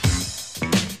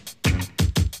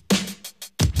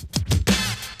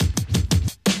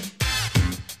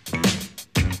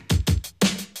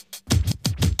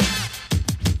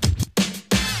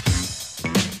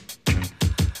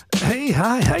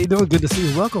Hi, how you doing? Good to see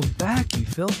you. Welcome back, you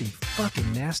filthy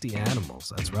fucking nasty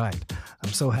animals. That's right.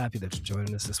 I'm so happy that you're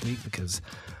joining us this week because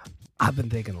I've been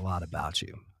thinking a lot about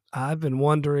you. I've been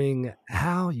wondering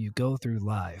how you go through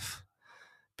life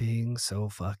being so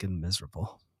fucking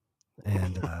miserable.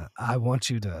 And I want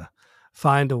you to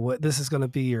find a way. This is going to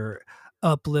be your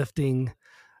uplifting,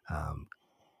 um,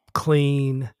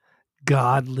 clean,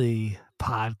 godly En-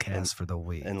 podcast for the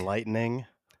week. enlightening.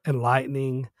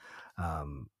 Enlightening,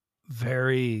 um,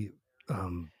 very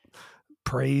um,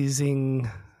 praising,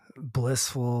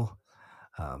 blissful.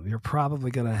 You're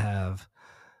probably going to have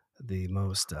the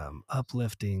most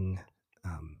uplifting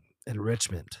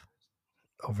enrichment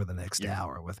over the next You're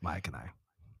hour with Mike and I.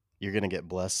 you're gonna get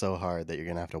blessed so hard that you're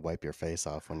gonna have to wipe your face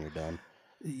off when you're done.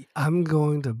 I'm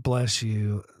going to bless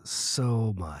you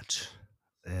so much,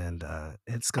 and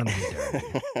it's going to be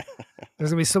dirty.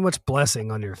 There's going to be so much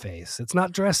blessing on your face. It's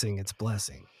not dressing, it's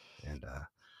blessing. And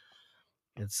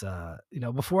it's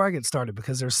before I get started,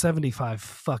 because there's 75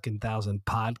 fucking thousand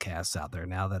podcasts out there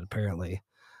now that apparently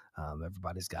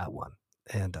everybody's got one.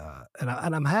 And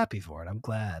I'm happy for it. I'm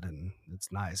glad, and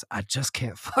it's nice. I just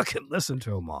can't fucking listen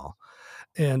to them all.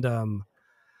 And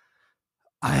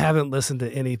I haven't listened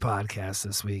to any podcasts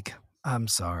this week. I'm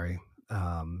sorry.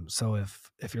 So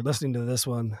if you're listening to this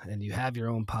one and you have your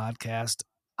own podcast,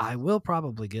 I will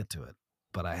probably get to it,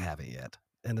 but I haven't yet.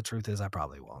 And the truth is, I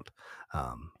probably won't.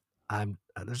 I'm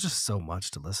There's just so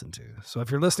much to listen to. So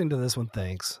if you're listening to this one,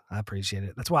 thanks. I appreciate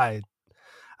it. That's why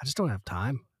I just don't have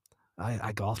time.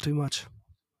 I golf too much,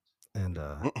 and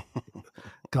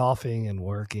golfing and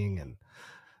working and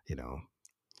you know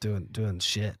doing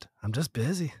shit. I'm just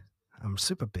busy. I'm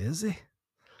super busy,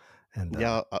 and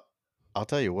Yeah, I'll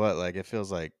tell you what. Like, it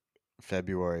feels like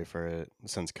February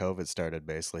since COVID started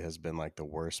basically has been like the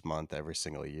worst month every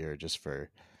single year, just for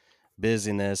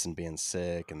busyness and being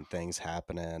sick and things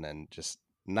happening and just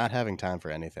not having time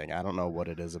for anything. I don't know what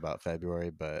it is about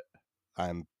February, but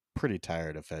I'm pretty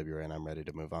tired of February and I'm ready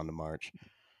to move on to March.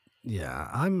 yeah,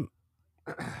 I'm.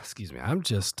 Excuse me. I'm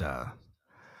just.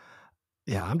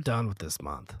 Yeah, I'm done with this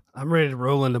month. I'm ready to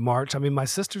roll into March. I mean, my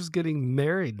sister's getting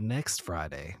married next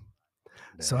Friday.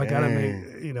 So I gotta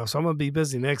make, Dang. so I'm gonna be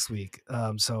busy next week.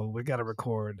 So we gotta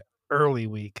record early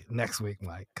week next week,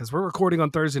 Mike, because we're recording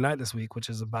on Thursday night this week, which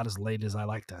is about as late as I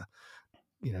like to,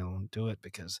 do it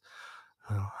because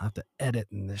I have to edit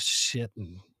and this shit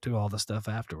and do all the stuff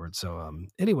afterwards. So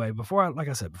anyway, like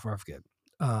I said, before I forget,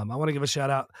 I want to give a shout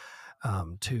out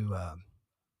to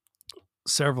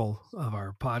several of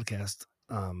our podcast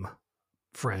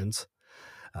friends.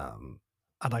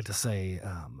 I'd like to say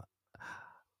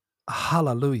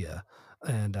hallelujah.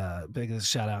 And biggest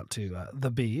shout out to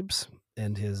the Beebs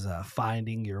and his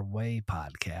Finding Your Way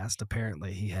podcast.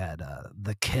 Apparently, he had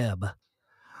the Keb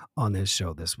on his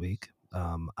show this week.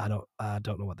 I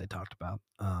don't know what they talked about.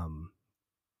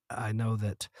 I know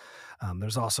that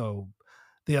there's also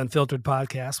the Unfiltered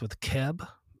podcast with Keb.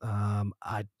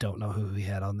 I don't know who he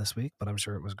had on this week, but I'm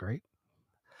sure it was great.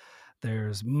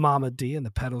 There's Mama D and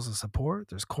the Pedals of Support.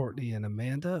 There's Courtney and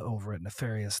Amanda over at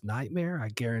Nefarious Nightmare. I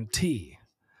guarantee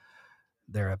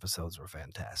their episodes were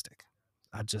fantastic.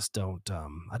 I just don't.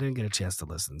 I didn't get a chance to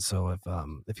listen. So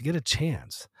if you get a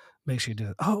chance, make sure you do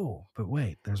it. Oh, but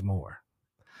wait, there's more.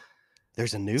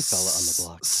 There's a new fella on the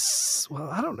block. Well,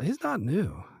 I don't know. He's not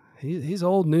new. He's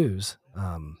old news.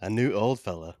 A new old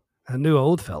fella. A new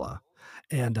old fella.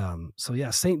 And so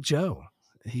yeah, Saint Joe.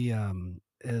 He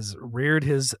has reared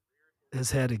his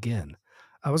head again.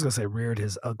 I was gonna say reared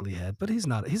his ugly head, but he's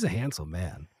not. He's a handsome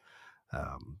man.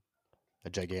 Um, A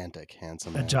gigantic,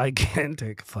 handsome a man.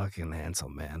 gigantic fucking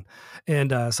handsome man.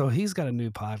 And so he's got a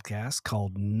new podcast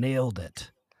called Nailed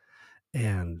It.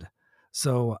 And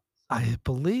so I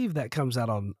believe that comes out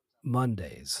on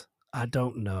Mondays. I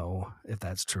don't know if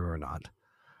that's true or not.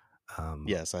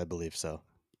 Yes, I believe so.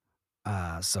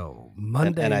 So And I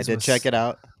Mondays did was check it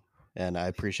out, and I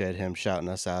appreciate him shouting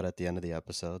us out at the end of the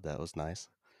episode. That was nice.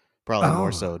 Probably more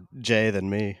oh so Jay than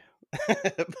me,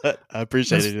 but I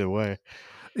appreciate that's it either way.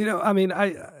 I mean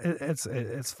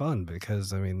it's fun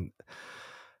because I mean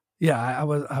yeah I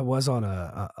was on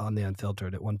on the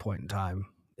Unfiltered at one point in time,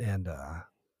 and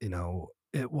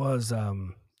it was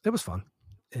fun,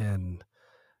 and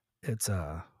it's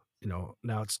now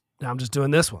I'm just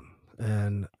doing this one,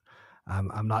 and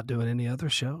I'm not doing any other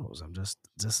shows. I'm just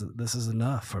this is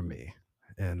enough for me.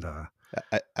 And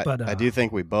I do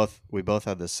think we both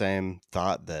had the same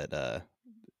thought that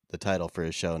the title for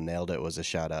his show Nailed It was a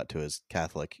shout out to his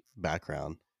Catholic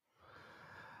background.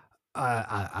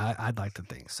 I'd like to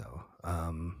think so.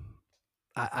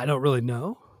 I don't really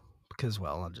know because,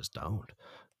 well, I just don't.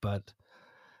 But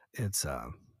it's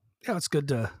it's good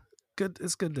to good.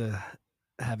 It's good to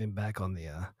have him back on the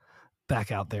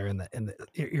back out there in the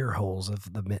ear holes of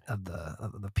of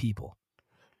the people.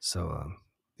 So,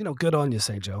 good on you,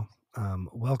 St. Joe.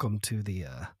 Welcome to the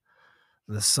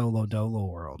solo dolo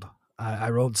world. I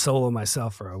rode solo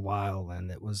myself for a while,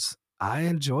 and I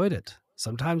enjoyed it.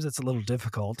 Sometimes it's a little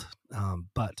difficult,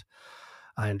 but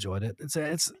I enjoyed it.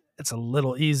 It's a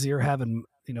little easier having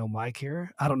Mike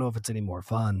here. I don't know if it's any more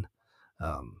fun,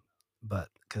 um, but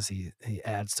because he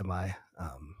adds to my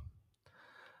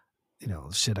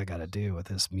shit I got to do with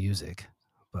this music,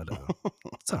 but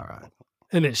it's all right.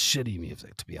 And it's shitty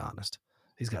music, to be honest.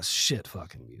 He's got shit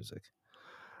fucking music.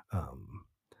 Um,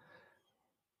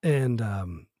 and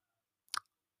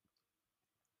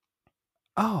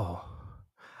oh,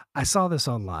 I saw this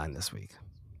online this week.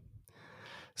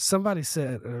 Somebody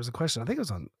said there was a question. I think it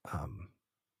was on,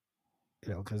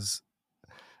 because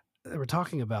they were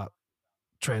talking about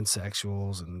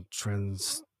transsexuals and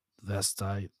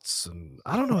transvestites, and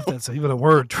I don't know if that's even a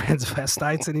word,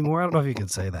 transvestites anymore. I don't know if you can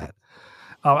say that.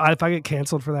 Oh, if I get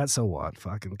canceled for that, so what?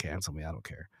 Fucking cancel me. I don't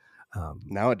care.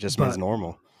 Now it just means But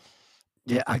normal.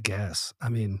 yeah, I guess. I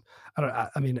mean, I don't.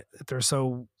 I mean, if they're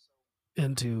so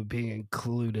into being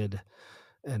included,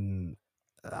 and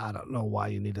I don't know why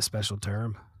you need a special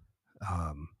term.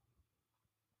 Um,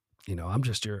 I'm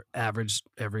just your average,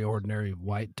 every ordinary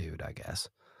white dude, I guess.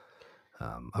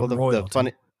 Well, I'm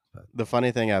royalty, but the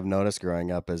funny thing I've noticed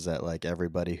growing up is that like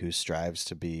everybody who strives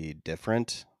to be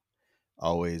different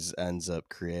always ends up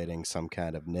creating some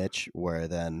kind of niche where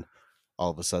then all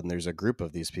of a sudden there's a group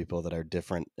of these people that are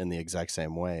different in the exact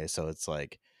same way. So it's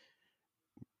like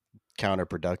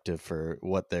counterproductive for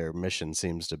what their mission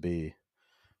seems to be.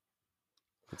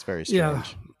 It's very yeah,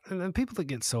 strange. and then people that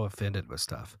get so offended with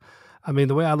stuff. I mean,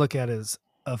 the way I look at it is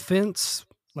offense.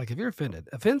 Like if you're offended,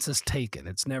 offense is taken;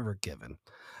 it's never given.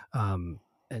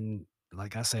 And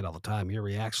like I say it all the time, your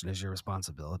reaction is your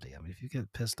responsibility. I mean, if you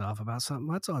get pissed off about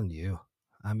something, that's on you.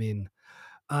 I mean,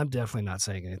 I'm definitely not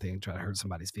saying anything to try to hurt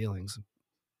somebody's feelings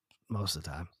most of the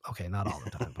time. Okay, not all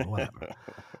the time, but whatever.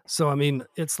 So I mean,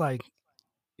 it's like,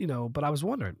 but I was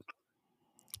wondering,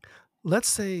 let's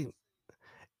say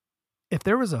if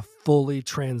there was a fully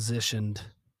transitioned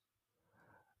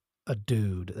a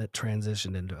dude that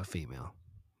transitioned into a female.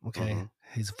 Okay. hmm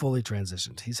He's fully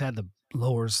transitioned. He's had the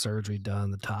lower surgery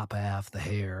done, the top half, the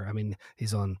hair. I mean,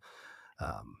 he's on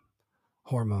um,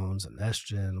 hormones and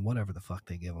estrogen, whatever the fuck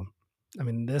they give him. I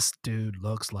mean, this dude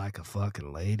looks like a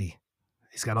fucking lady.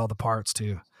 He's got all the parts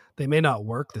too. They may not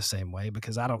work the same way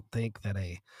because I don't think that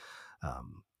a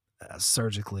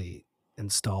surgically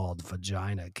installed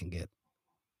vagina can get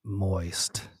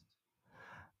moist.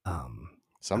 I guess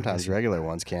Sometimes you regular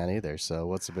ones can't either. So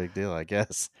what's the big deal? I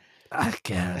guess. I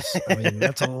guess. I mean,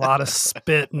 that's a lot of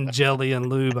spit and jelly and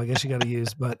lube, I guess you gotta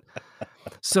use, but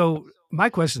so my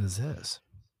question is this: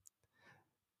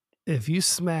 if you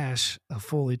smash a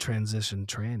fully transitioned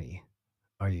tranny,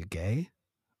 are you gay?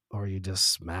 Or are you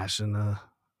just smashing a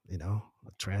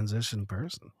transition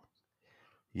person?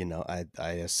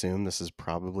 I assume this is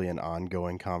probably an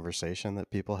ongoing conversation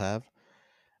that people have.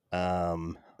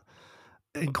 Um,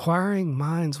 Inquiring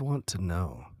minds want to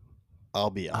know. I'll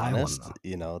be I wanna honest,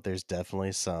 know. there's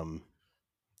definitely some,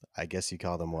 I guess you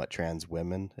call them what, trans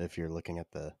women if you're looking at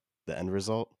the end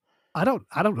result. I don't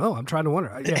know. I'm trying to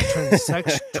wonder. Yeah,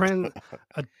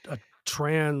 a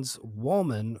trans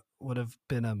woman would have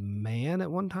been a man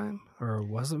at one time, or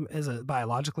is it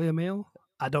biologically a male?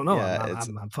 I don't know. Yeah, it's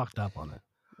I'm fucked up on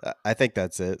it. I think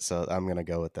that's it, so I'm gonna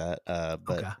go with that. But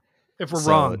Okay. If we're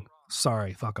so wrong,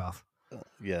 sorry, fuck off.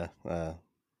 yeah,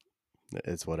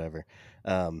 it's whatever.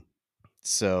 Um,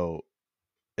 so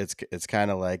it's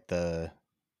kind of like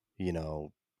you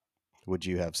know, would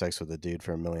you have sex with a dude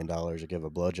for $1 million or give a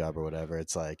blowjob or whatever?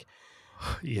 It's like,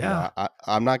 Yeah.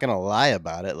 I'm not gonna lie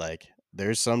about it. Like,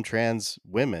 there's some trans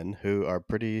women who are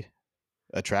pretty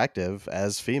attractive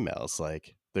as females.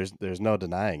 Like, there's no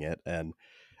denying it, and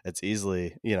it's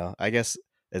easily, I guess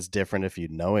it's different if you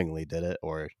knowingly did it,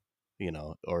 or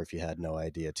if you had no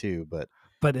idea too. But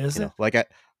But is it? like I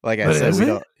But said, is we it?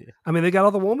 don't. I mean, they got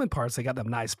all the woman parts. They got them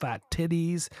nice fat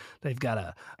titties. They've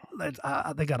got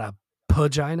they got a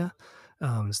pugina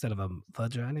instead of a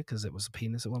vagina because it was a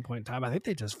penis at one point in time. I think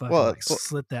they just fucking Well, like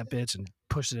slit that bitch and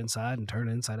push it inside and turn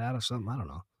it inside out or something. I don't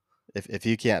know. if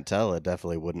you can't tell, it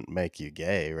definitely wouldn't make you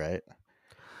gay, right?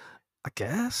 I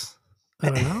guess. I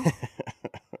don't know.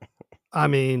 I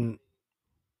mean,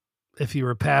 if you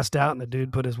were passed out and a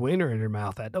dude put his wiener in your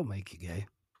mouth, that don't make you gay.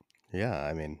 Yeah,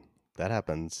 I mean, that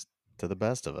happens to the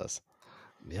best of us.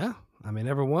 Yeah. I mean,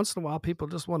 every once in a while, people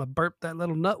just want to burp that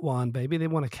little nut wand, baby. They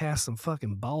want to cast some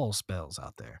fucking ball spells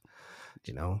out there.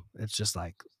 It's just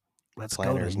like Let's go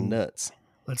Planner's to nuts.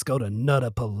 let's go to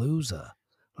Nuttapalooza.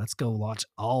 Let's go watch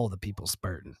all the people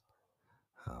spurting.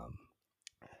 Um,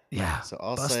 yeah, So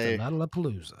bust a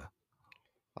Nuttapalooza.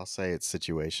 I'll say it's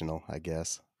situational, I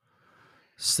guess.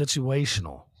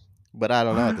 Situational. But I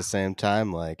don't know. At What? the same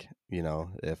time, like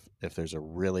if there's a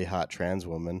really hot trans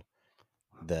woman,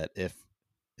 that if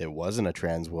it wasn't a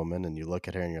trans woman, and you look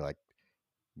at her and you're like,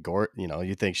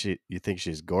 you think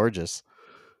she's gorgeous,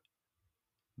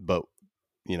 but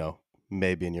you know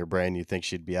maybe in your brain you think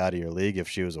she'd be out of your league if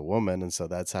she was a woman, and so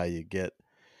that's how you get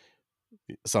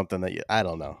something that you. I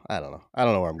don't know. I don't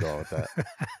know where I'm going with that.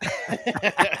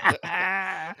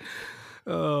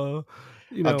 Oh,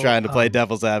 I'm trying to play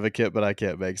devil's advocate, but I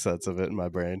can't make sense of it in my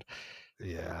brain.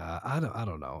 yeah, I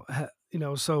don't know.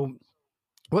 So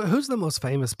who's the most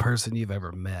famous person you've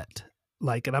ever met?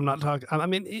 Like, and I'm not talking. I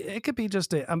mean, it could be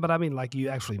just but I mean, like you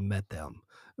actually met them.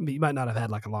 I mean, you might not have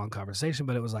had like a long conversation,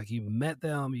 but it was like you met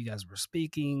them. You guys were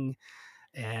speaking,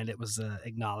 and it was an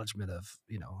acknowledgement of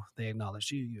they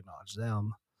acknowledged you, you acknowledged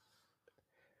them.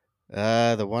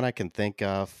 The one I can think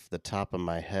off the top of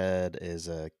my head is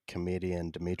a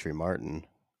comedian, Dimitri Martin,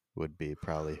 would be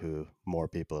probably who more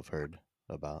people have heard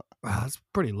about. Wow, that's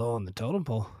pretty low on the totem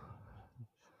pole.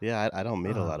 Yeah, I don't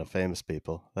meet a lot of Um, famous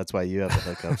people. That's why you have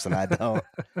the hookups and I don't.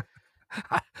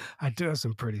 I do have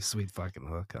some pretty sweet fucking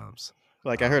hookups.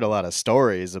 Like I heard a lot of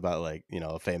stories about like,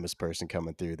 a famous person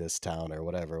coming through this town or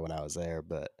whatever when I was there,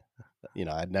 but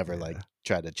I'd never like Yeah.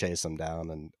 tried to chase them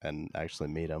down and actually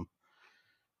meet them.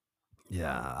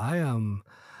 Yeah,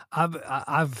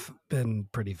 I've been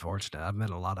pretty fortunate. I've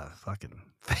met a lot of fucking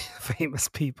famous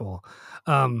people,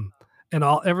 um, and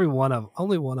every one of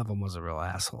only one of them was a real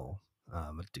asshole,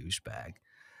 a douchebag,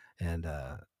 and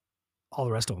all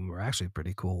the rest of them were actually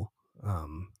pretty cool.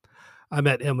 I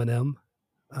met Eminem,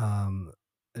 um,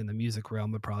 in the music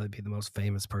realm would probably be the most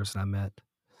famous person I met,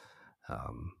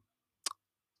 um,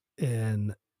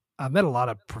 and I've met a lot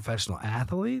of professional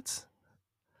athletes.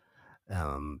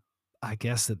 Um, I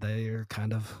guess that they are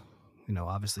kind of,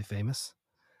 obviously famous.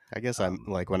 I guess I'm Um,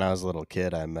 like when I was a little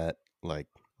kid, I met like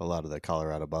a lot of the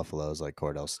Colorado Buffaloes, like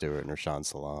Cordell Stewart and Rashawn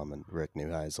Salam and Rick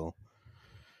Neuheisel.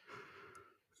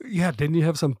 yeah, didn't you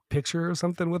have some picture or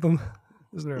something with him?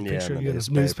 Isn't there a Yeah, in picture of the you in this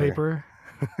newspaper.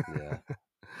 newspaper? Yeah.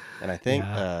 And I think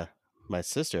Yeah, my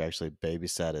sister actually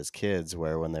babysat as kids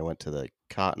where when they went to the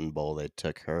Cotton Bowl, they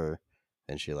took her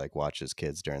and she like watches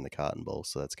kids during the Cotton Bowl.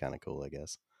 So that's kind of cool, I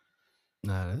guess.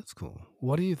 no, that's cool.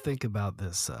 What do you think about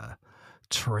this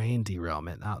train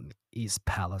derailment out in East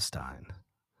Palestine?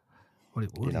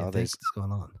 What do you think There's, is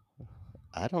going on?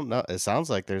 I don't know. It sounds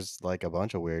like there's like a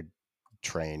bunch of weird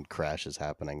train crashes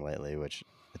happening lately, which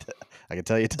I can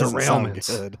tell you doesn't sound Derailments.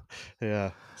 good.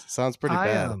 Yeah. Sounds pretty I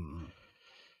bad.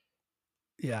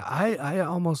 Yeah, I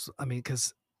almost, I mean,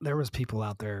 because there was people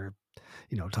out there,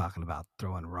 talking about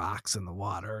throwing rocks in the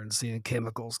water and seeing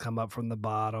chemicals come up from the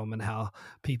bottom and how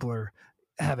people are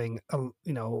having,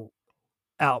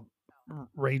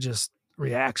 outrageous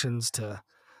reactions to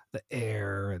the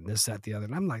air and this, that, the other.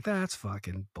 And I'm like, that's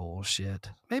fucking bullshit.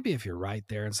 Maybe if you're right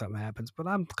there and something happens, but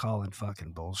I'm calling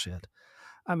fucking bullshit.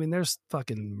 I mean, there's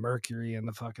fucking mercury in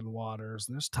the fucking waters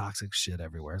and there's toxic shit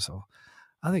everywhere. So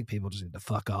I think people just need to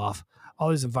fuck off. All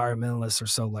these environmentalists are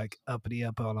so like uppity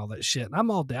up on all that shit. And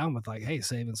I'm all down with like, hey,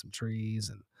 saving some trees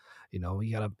and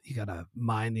you gotta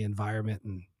mind the environment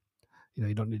and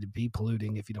you don't need to be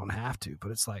polluting if you don't have to.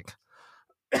 But it's like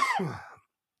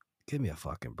give me a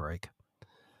fucking break.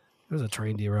 There's a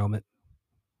train derailment.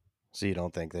 So you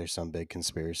don't think there's some big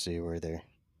conspiracy where they're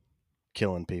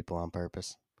killing people on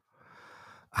purpose?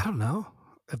 I don't know.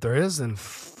 If there is, then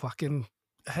fucking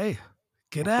hey,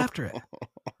 get after it.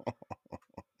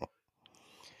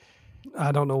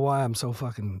 I don't know why I'm so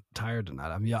fucking tired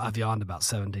tonight. I've yawned about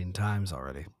 17 times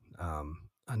already.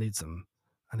 I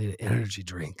need an energy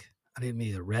drink. I need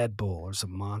me a Red Bull or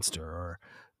some Monster or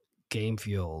Game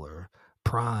Fuel or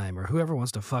Prime or whoever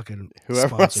wants to fucking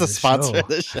Whoever wants sponsor to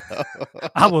this sponsor show. the show.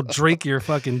 I will drink your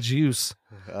fucking juice.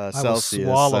 I will Celsius,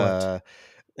 swallow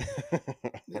it.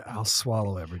 Yeah, I'll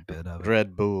swallow every bit of it.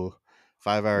 Red Bull,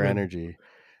 5 hour Red energy,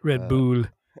 Red uh, Bull.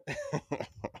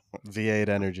 V8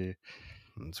 energy.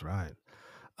 That's right.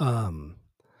 Um,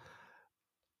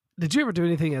 did you ever do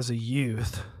anything as a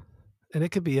youth? And it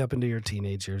could be up into your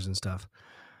teenage years and stuff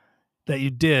that you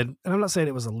did. And I'm not saying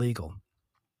it was illegal,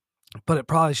 but it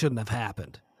probably shouldn't have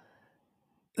happened.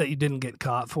 That you didn't get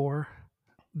caught for.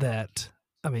 That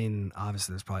I mean,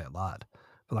 obviously there's probably a lot,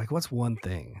 but like, what's one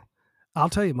thing? I'll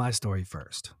tell you my story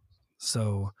first.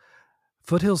 So,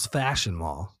 Foothills Fashion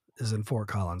Mall is in Fort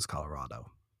Collins,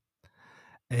 Colorado,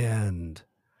 and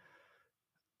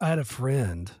I had a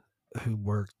friend who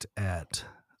worked at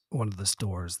one of the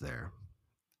stores there,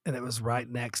 and it was right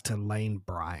next to Lane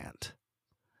Bryant,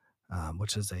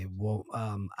 which is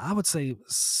I would say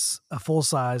a full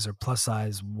size or plus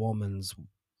size woman's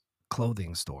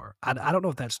clothing store. I don't know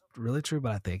if that's really true,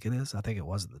 but I think it is. I think it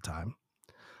was at the time.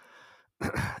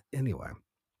 Anyway,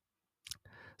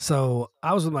 so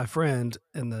I was with my friend,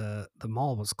 and the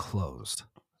mall was closed.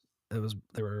 They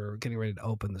were getting ready to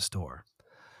open the store.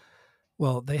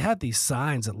 Well, they had these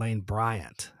signs at Lane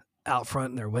Bryant out front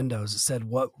in their windows that said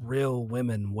 "What real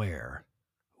women wear."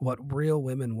 What real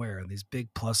women wear, and these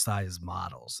big plus size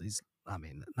models. I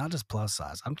mean, not just plus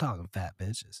size. I'm talking fat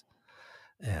bitches,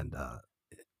 and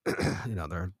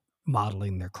they're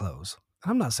modeling their clothes.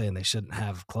 I'm not saying they shouldn't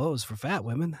have clothes for fat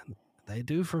women. They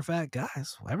do for fat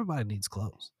guys. Everybody needs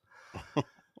clothes.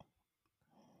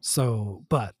 So,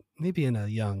 but me being a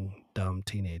young, dumb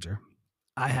teenager,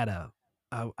 I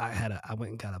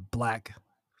went and got a black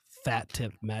fat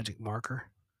tipped magic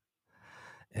marker.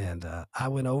 And I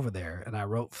went over there and I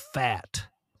wrote fat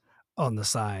on the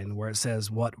sign where it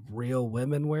says what real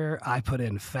women wear. I put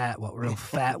in fat, what real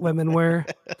fat women wear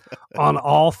on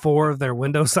all 4 of their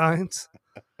window signs.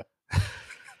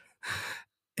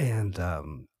 And,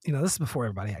 this is before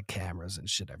everybody had cameras and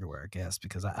shit everywhere, I guess,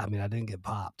 because I mean, I didn't get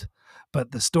popped.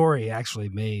 But the story actually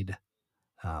made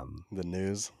The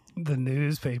news. the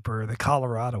newspaper, the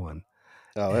Coloradoan.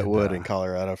 Oh, it And would in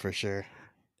Colorado for sure.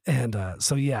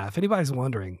 so, yeah, if anybody's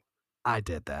wondering, I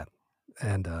did that.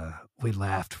 And we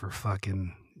laughed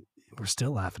we're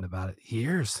still laughing about it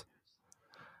years.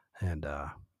 And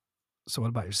so what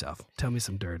about yourself? Tell me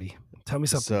something dirty.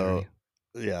 So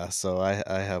yeah, so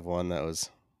I have one that was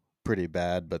pretty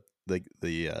bad, but the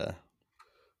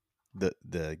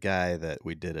guy that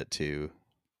we did it to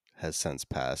has since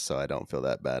passed, so I don't feel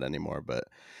that bad anymore. But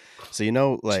so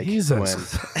like when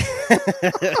Jesus.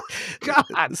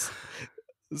 God.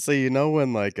 so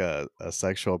when like a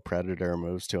sexual predator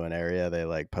moves to an area, they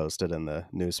like post it in the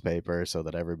newspaper so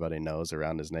that everybody knows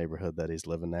around his neighborhood that he's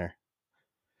living there.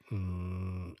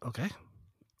 Okay.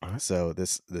 All right. So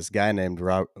this guy named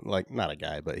Rob, like not a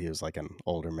guy, but he was like an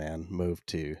older man, moved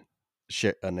to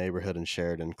a neighborhood in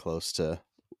Sheridan close to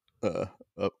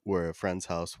up where a friend's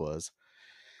house was,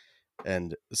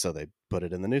 and so they put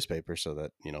it in the newspaper so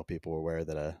that people were aware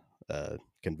that a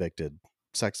convicted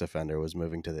sex offender was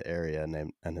moving to the area,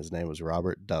 and his name was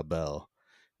Robert Dabell,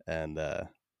 and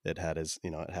it had his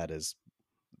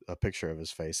a picture of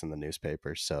his face in the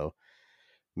newspaper. So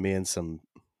me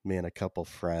and a couple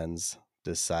friends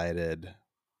decided,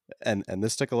 and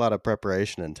this took a lot of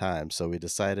preparation and time, so we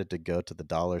decided to go to the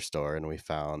dollar store, and we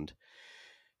found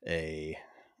a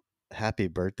happy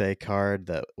birthday card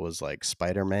that was like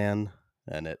Spider-Man,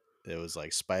 and it was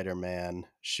like Spider-Man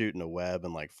shooting a web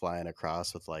and like flying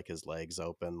across with like his legs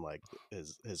open, like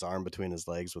his arm between his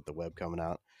legs with the web coming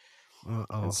out. And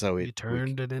Uh-oh. so You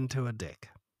turned it into a dick.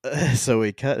 so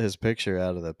we cut his picture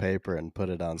out of the paper and put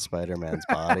it on Spider-Man's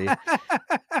body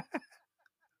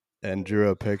and drew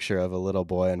a picture of a little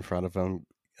boy in front of him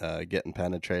getting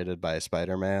penetrated by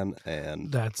Spider-Man,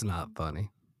 and That's not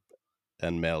funny.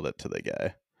 mailed it to the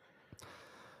guy.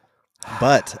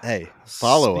 But hey,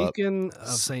 follow up. Speaking of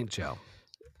St. Joe.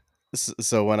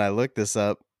 So when I looked this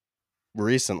up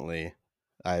recently,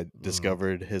 I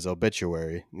discovered his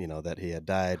obituary, that he had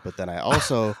died. But then I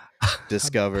also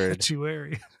discovered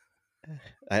obituary.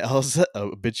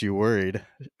 Obituaried,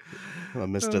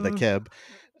 Mr. the Keb.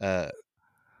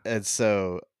 And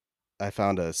so I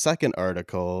found a second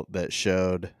article that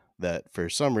showed that for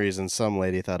some reason, some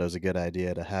lady thought it was a good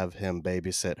idea to have him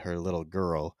babysit her little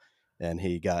girl, and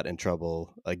he got in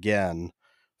trouble again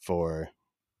for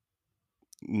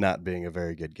not being a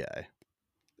very good guy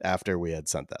after we had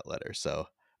sent that letter. So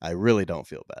I really don't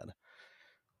feel bad.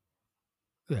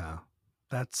 Yeah.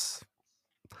 That's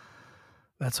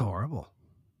horrible.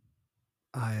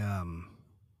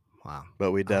 Wow.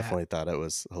 But we definitely thought it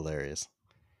was hilarious.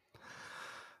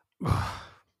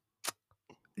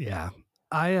 Yeah.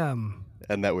 And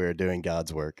that we were doing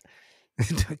God's work.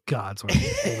 God's work.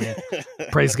 Amen.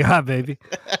 Praise God, baby.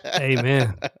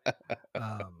 Amen.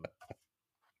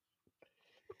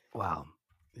 Wow.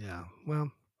 Yeah.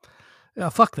 Well, yeah,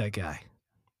 fuck that guy.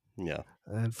 Yeah.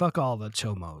 And fuck all the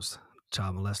chomos,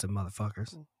 child molested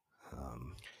motherfuckers.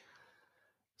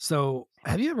 So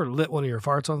have you ever lit one of your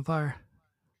farts on fire?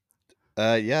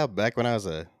 Yeah, back when I was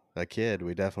a kid,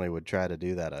 we definitely would try to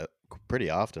do that pretty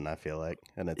often, I feel like.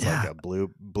 And it's like a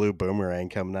blue boomerang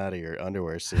coming out of your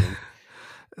underwear seam.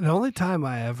 The only time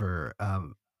I ever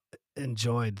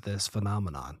enjoyed this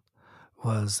phenomenon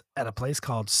was at a place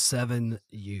called Seven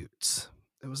Utes.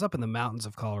 It was up in the mountains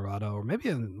of Colorado, or maybe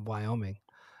in Wyoming,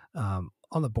 on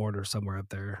the border somewhere up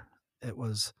there. It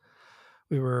was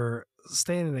we were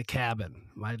staying in a cabin.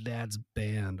 My dad's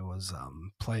band was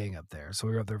playing up there, so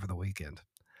we were up there for the weekend.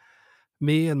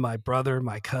 Me and my brother,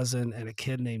 my cousin, and a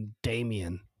kid named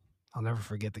Damien. I'll never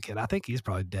forget the kid. I think he's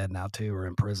probably dead now too, or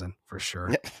in prison for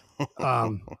sure.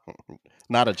 Um,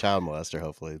 Not a child molester,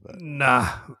 hopefully, but nah,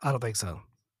 I don't think so.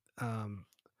 Um,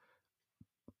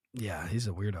 yeah, he's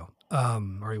a weirdo.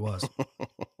 Or he was.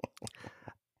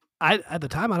 I at the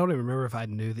time I don't even remember if I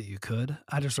knew that you could.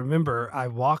 I just remember I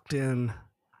walked in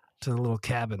to the little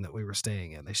cabin that we were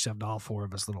staying in. They shoved all four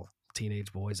of us little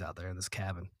teenage boys out there in this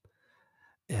cabin.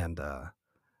 And I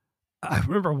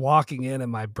remember walking in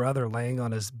and my brother laying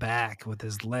on his back with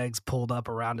his legs pulled up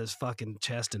around his fucking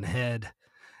chest and head.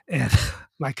 And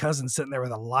my cousin sitting there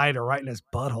with a lighter right in his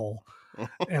butthole.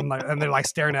 And they're like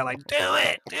staring at it like, do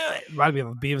it, do it. Reminded me of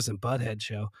a Beavis and Butthead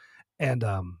show. And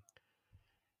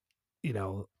you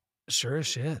know, sure as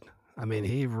shit. I mean,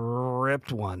 he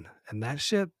ripped one, and that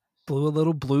shit blew a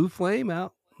little blue flame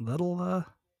out, a little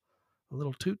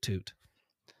toot toot.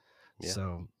 yeah.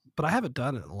 So, but I haven't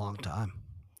done it in a long time,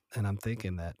 and I'm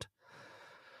thinking that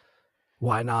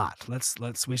why not?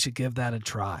 We should give that a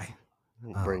try.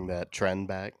 Bring that trend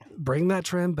back. Bring that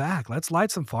trend back. Let's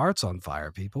light some farts on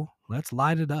fire, people. Let's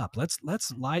light it up. Let's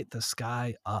light the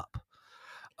sky up.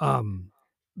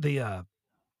 The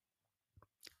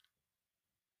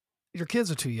your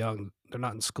kids are too young. They're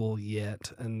not in school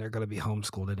yet, and they're going to be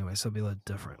homeschooled anyway, so it'll be a little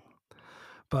different.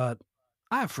 But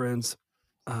I have friends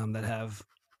that have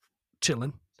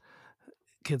children,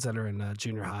 kids that are in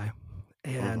junior high,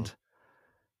 and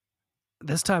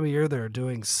this time of year they're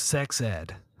doing sex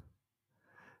ed,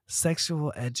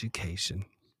 sexual education,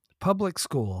 public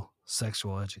school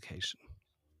sexual education,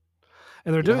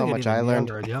 and they're You know how doing it much I even learned?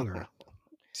 younger and younger.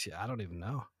 Yeah, I don't even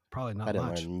know. Probably I not didn't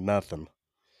much. learn nothing.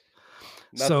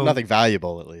 So Nothing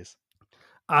valuable, at least.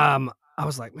 I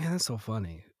was like, man, that's so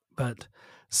funny. But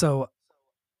so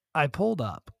I pulled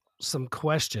up some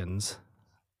questions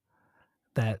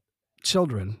that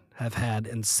children have had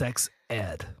in sex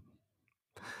ed.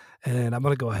 And I'm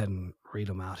going to go ahead and read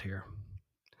them out here.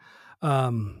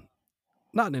 Not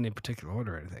in any particular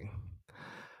order or anything.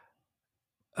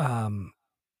 One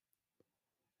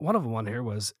of them on here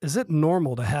was, is it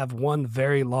normal to have one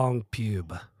very long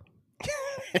pube?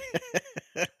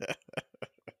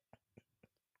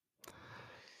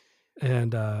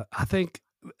 And I think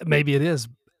maybe it is.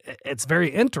 It's very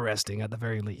interesting at the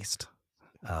very least.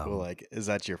 Well, like, is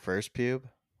that your first pube?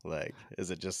 Like,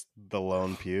 is it just the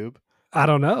lone pube? I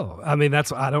don't know. I mean,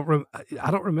 I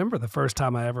don't remember the first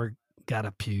time I ever got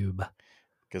a pube.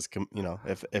 Because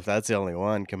if that's the only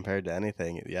one compared to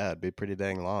anything, yeah, it'd be pretty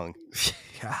dang long.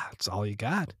 Yeah, it's all you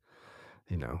got.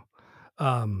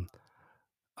 I'm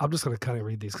just gonna kind of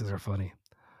read these because they're funny.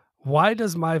 Why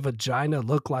does my vagina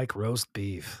look like roast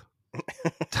beef?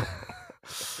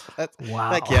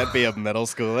 Wow, that can't be a middle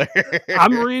schooler.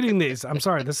 I'm reading these. I'm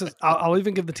sorry. This is. I'll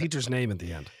even give the teacher's name at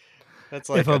the end. That's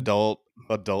like adult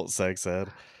sex ed.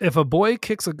 If a boy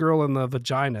kicks a girl in the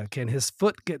vagina, can his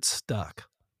foot get stuck?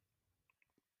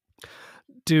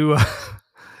 The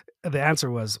answer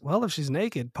was, well, if she's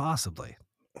naked, possibly.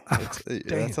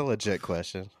 That's a legit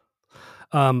question.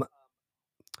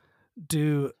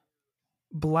 Do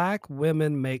black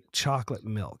women make chocolate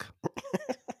milk?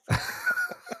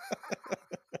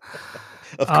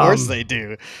 Of course they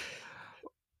do.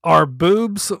 Are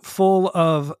boobs full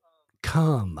of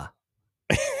cum?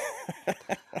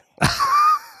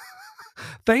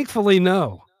 Thankfully,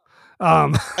 no.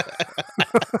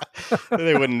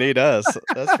 They wouldn't need us,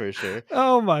 that's for sure.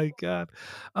 Oh my God.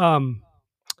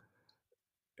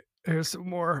 Here's some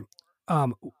more.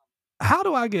 How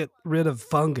do I get rid of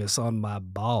fungus on my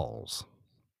balls?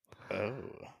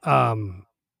 Oh.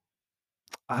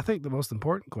 I think the most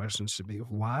important question should be,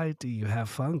 why do you have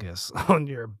fungus on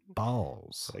your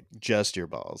balls? Like just your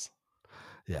balls.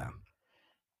 Yeah.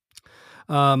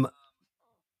 Do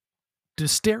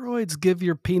steroids give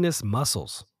your penis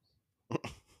muscles?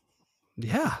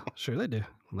 Yeah, sure they do.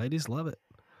 Ladies love it.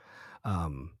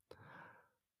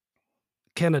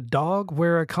 Can a dog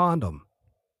wear a condom?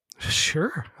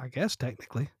 Sure, I guess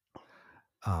technically.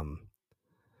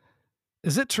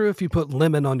 Is it true if you put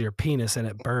lemon on your penis and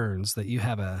it burns that you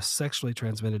have a sexually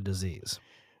transmitted disease?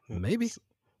 Maybe.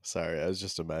 Sorry, I was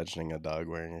just imagining a dog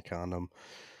wearing a condom.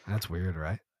 That's weird,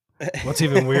 right? What's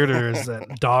even weirder is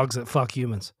that dogs that fuck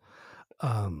humans.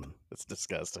 It's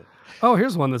disgusting. Oh,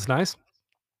 here's one that's nice.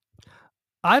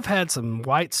 I've had some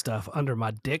white stuff under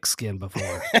my dick skin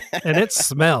before, and it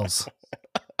smells.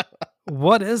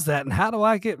 What is that, and how do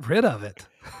I get rid of it?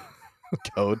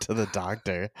 Go to the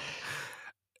doctor.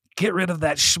 Get rid of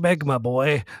that schmegma,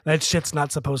 boy. That shit's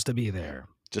not supposed to be there.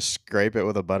 Just scrape it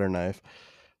with a butter knife.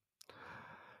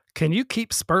 Can you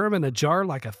keep sperm in a jar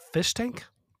like a fish tank?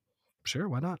 Sure,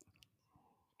 why not?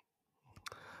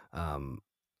 Um,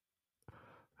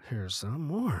 Here's some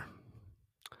more.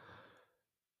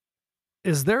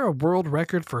 Is there a world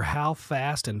record for how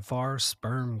fast and far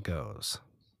sperm goes?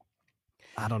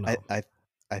 I don't I know. I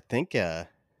I think I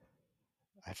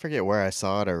forget where I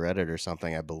saw it or read it or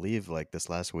something. I believe like this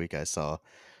last week I saw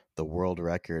the world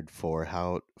record for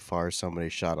how far somebody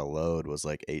shot a load was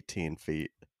like 18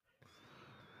 feet.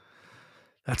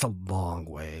 That's a long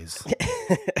ways.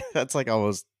 That's like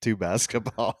almost two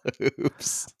basketball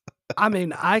hoops. I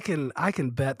mean, I can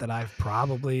bet that I've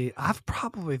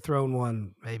probably thrown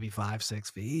one maybe 5,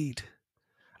 6 feet.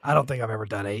 I don't think I've ever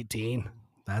done 18.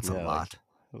 That's a Yeah, like lot.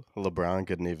 LeBron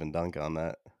couldn't even dunk on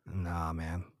that. Nah,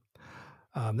 man.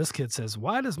 This kid says,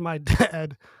 "Why does my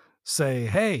dad say,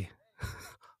 'Hey,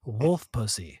 wolf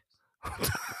pussy'?"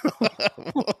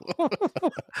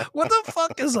 What the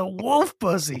fuck is a wolf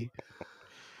pussy?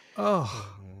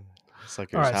 Oh, all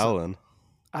Sucker's right. So howling.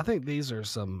 I think these are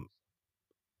some.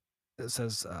 It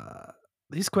says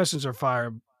these questions are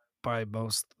fired by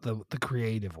most the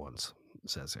creative ones. It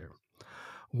says here,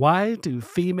 why do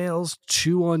females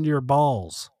chew on your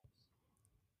balls?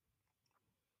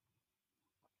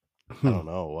 I Hmm. don't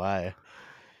know why.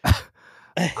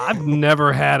 I've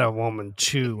never had a woman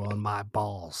chew on my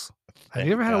balls. Have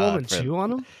you ever Thank had a God woman for. chew on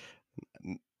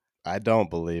them? I don't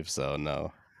believe so.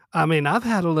 No, I mean, I've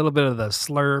had a little bit of the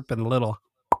slurp and a little,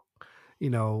 you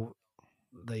know,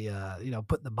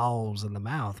 put the balls in the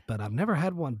mouth, but I've never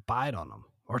had one bite on them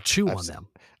or chew I've on se- them.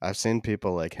 I've seen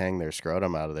people like hang their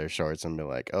scrotum out of their shorts and be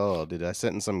like, "Oh, did I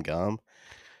sit in some gum?"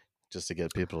 Just to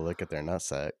get people to look at their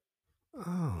nutsack.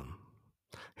 Oh,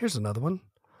 here's another one.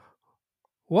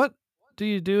 What do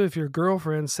you do if your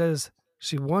girlfriend says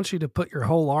she wants you to put your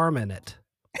whole arm in it?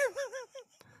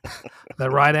 The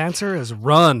right answer is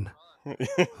run.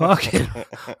 Fucking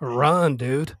run,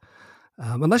 dude.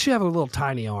 Unless you have a little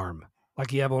tiny arm,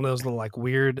 like you have one of those little like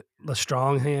weird, the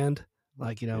strong hand,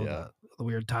 like Yeah, the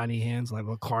weird tiny hands, like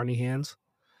little carny hands.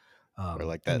 or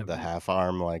like And that the half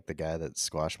arm, like the guy that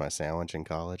squashed my sandwich in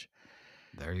college.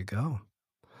 there you go.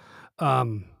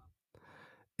 Um,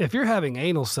 if you're having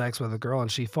anal sex with a girl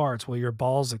and she farts, will your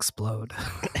balls explode?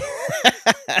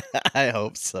 I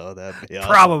hope so. That'd be awesome.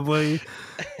 Probably.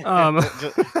 Um,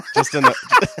 just, just in the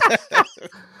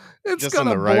it's just in gonna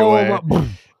the right blow them way.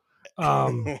 up.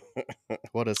 Um,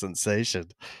 What a sensation!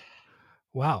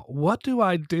 wow. What do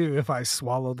I do if I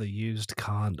swallow the used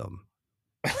condom?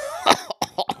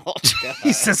 Oh God!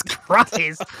 Jesus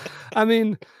Christ. I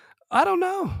mean, I don't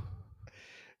know.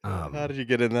 How Um, did you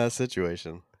get in that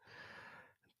situation?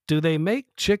 do they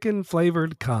make chicken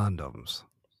flavored condoms?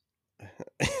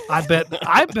 I bet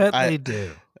I they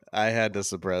do. I had to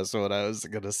suppress what I was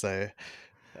gonna say.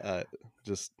 Uh,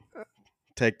 just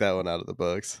take that one out of the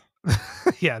books.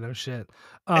 Yeah, no shit.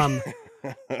 Um,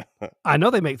 I know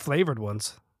they make flavored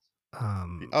ones.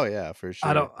 Um, Oh yeah, for I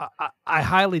sure. don't. I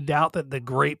highly doubt that the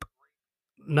grape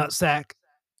nutsack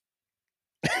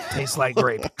tastes like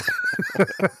grape.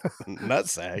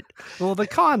 Nutsack. Well, the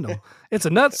condom, it's a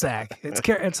nut sack.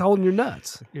 It's holding your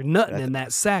nuts. You're nutting I th- in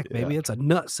that sack, yeah, baby. It's a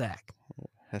nut sack.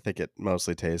 I think it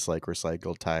mostly tastes like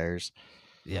recycled tires.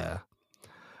 Yeah.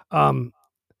 Um.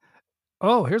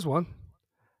 Oh, here's one.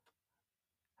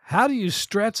 How do you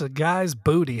stretch a guy's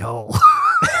booty hole?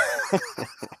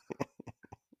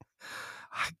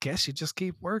 I guess you just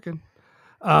keep working.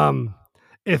 Um.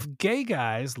 If gay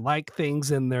guys like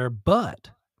things in their butt,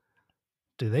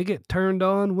 do they get turned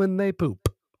on when they poop?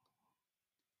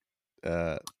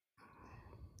 uh,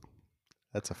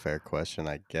 that's a fair question,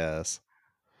 I guess.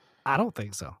 I don't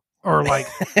think so. Or like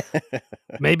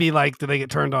maybe like do they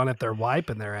get turned on if they're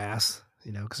wiping their ass?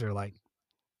 Because they're like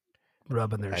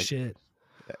rubbing their I shit.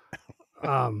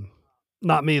 Um,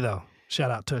 Not me though.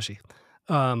 Shout out Tushy.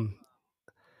 Um,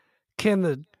 can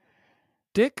the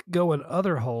dick go in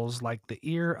other holes like the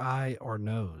ear, eye, or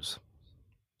nose?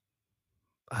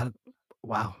 I,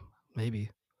 wow,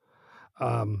 maybe.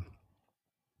 Um,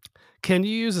 can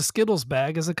you use a Skittles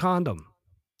bag as a condom?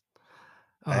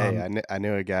 Hey, Um, I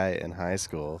knew a guy in high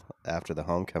school after the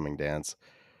homecoming dance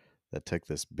that took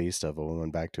this beast of a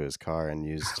woman back to his car and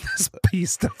this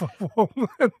beast of a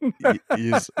woman.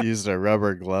 used a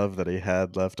rubber glove that he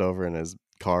had left over in his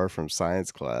car from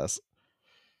science class,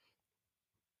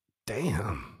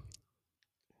 Damn.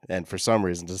 and for some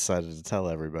reason decided to tell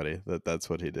everybody that that's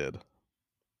what he did.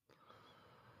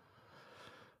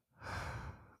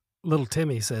 Little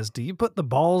Timmy says, "Do you put the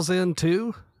balls in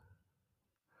too?"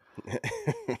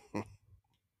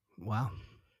 Wow.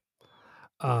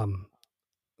 Um,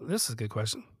 this is a good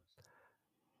question.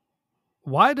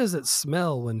 Why does it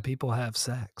smell when people have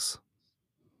sex?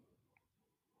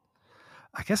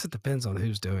 I guess it depends on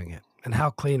who's doing it and how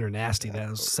clean or nasty those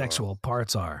Well, sexual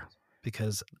parts are.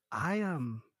 Because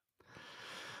I'm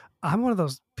one of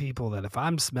those people that if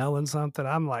I'm smelling something,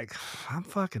 I'm like, I'm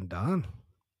fucking done.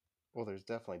 well, there's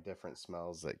definitely different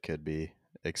smells that could be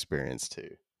experienced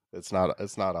too. It's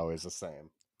not always the same.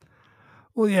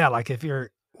 Well, yeah, like if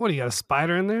you're what do you got a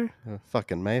spider in there? A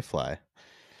fucking mayfly.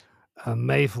 A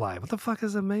mayfly. What the fuck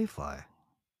is a mayfly?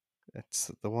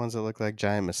 It's the ones that look like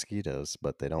giant mosquitoes,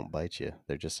 but they don't bite you.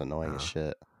 They're just annoying as Uh,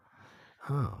 shit.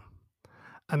 oh.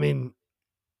 I mean,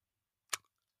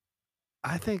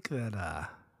 I think that I,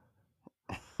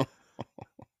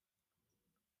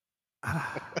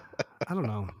 I don't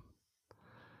know.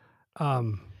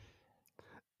 Um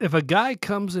if a guy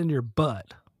comes in your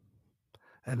butt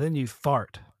and then you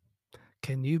fart,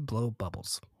 can you blow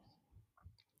bubbles?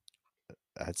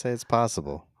 I'd say it's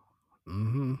possible.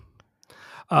 Mhm.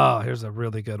 Oh, here's a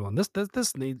really good one.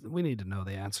 This need we need to know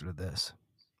the answer to this.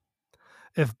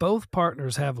 If both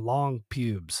partners have long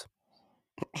pubes,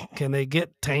 can they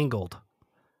get tangled?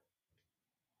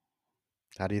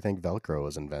 How do you think Velcro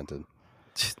was invented?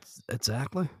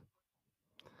 Exactly.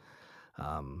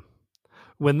 Um,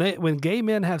 when gay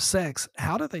men have sex,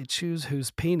 how do they choose whose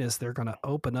penis they're going to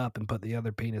open up and put the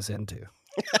other penis into?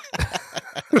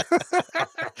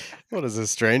 What is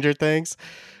this, Stranger Things?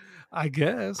 I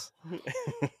guess.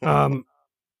 Um,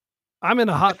 I'm in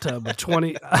a hot tub with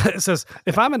 20. It says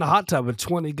if I'm in a hot tub with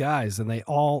 20 guys and they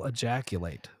all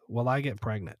ejaculate, will I get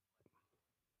pregnant?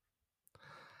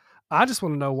 I just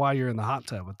want to know why you're in the hot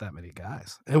tub with that many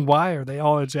guys and why are they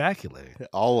all ejaculating?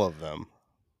 All of them,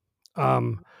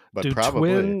 Um, but do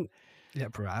probably. twin? Yeah,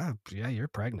 yeah, you're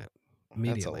pregnant That's a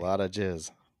immediately. lot of jizz.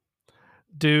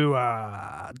 Do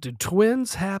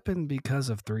twins happen because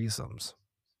of threesomes?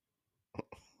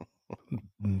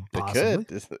 It could,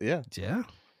 Possibly. yeah. Yeah.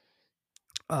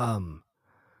 Um,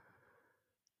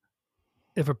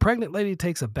 if a pregnant lady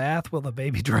takes a bath, will the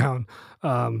baby drown?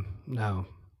 No,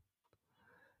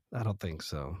 I don't think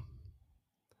so.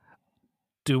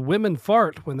 Do women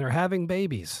fart when they're having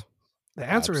babies? The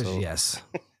answer is Absolutely. yes.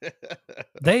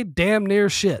 They damn near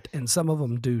shit, and some of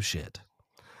them do shit.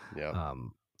 Yep.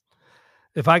 Um,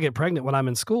 if I get pregnant when I'm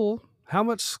in school, how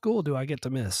much school do I get to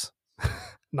miss?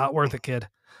 Not worth it, kid.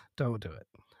 Don't do it.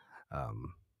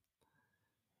 Um,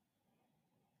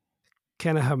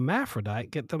 can a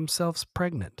hermaphrodite get themselves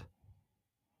pregnant?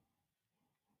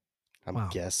 I'm Wow,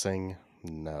 guessing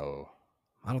no.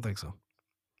 I don't think so.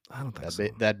 I don't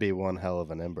think That'd so. be one hell of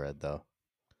an inbred though.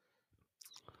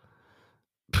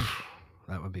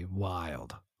 That would be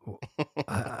wild.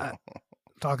 I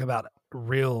talk about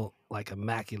real, like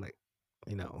immaculate,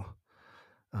 you know.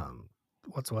 Um,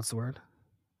 what's the word?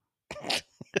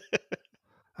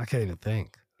 I can't even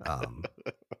think. I'm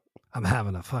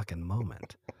having a fucking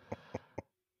moment.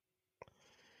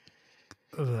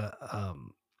 Uh,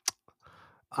 um,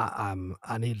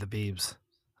 I need the beebs.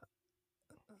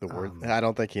 The word, Um, I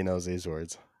don't think he knows these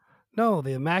words. no,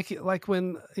 the immaculate, like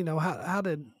when how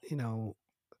did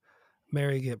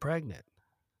Mary get pregnant?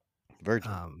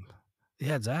 Virgin. Um,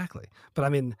 yeah, exactly. But I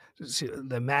mean,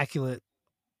 the immaculate.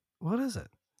 What is it?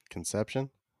 Conception.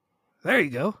 There you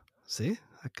go. See,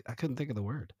 I couldn't think of the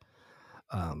word.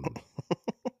 Um,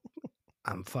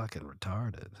 I'm fucking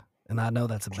retarded, and I know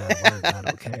that's a bad word, and I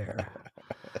don't care.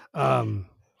 Um,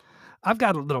 I've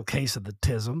got a little case of the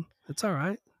tism. It's all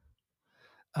right.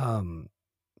 Um,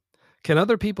 can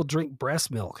other people drink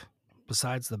breast milk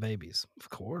besides the babies? Of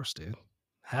course, dude.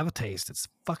 Have a taste. It's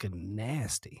fucking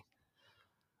nasty.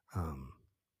 Um,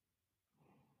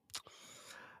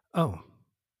 oh,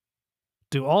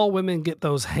 do all women get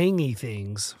those hangy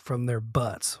things from their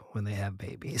butts when they have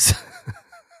babies?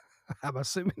 I'm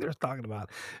assuming they're talking about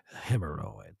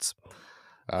hemorrhoids.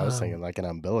 I was thinking Um, like an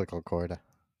umbilical cord.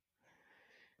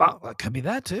 well, it could be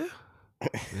that too.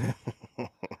 Yeah.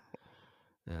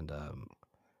 And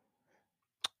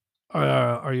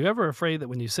are you ever afraid that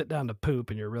when you sit down to poop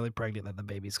and you're really pregnant that the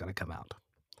baby's going to come out?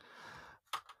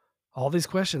 All these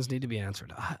questions need to be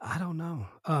answered. I don't know.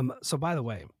 So by the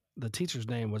way, the teacher's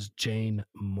name was Jane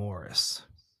Morris,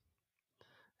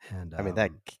 and I mean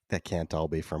that can't all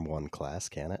be from one class,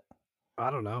 can it? I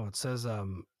don't know. It says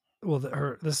well,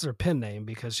 this is her pen name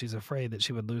because she's afraid that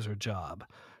she would lose her job.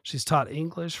 She's taught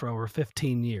English for over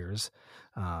 15 years.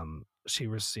 She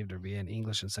received her BA in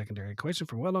English and secondary education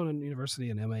from well-known university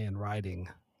and MA in writing.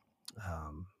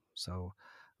 So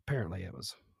apparently it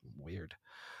was weird.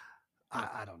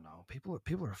 I don't know. People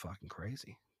are fucking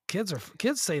crazy. Kids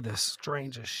say the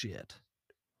strangest shit.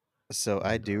 So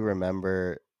I And do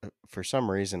remember for some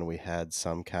reason we had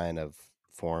some kind of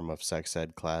form of sex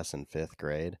ed class in 5th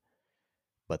grade.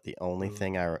 But the only Mm.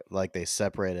 thing like, they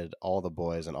separated all the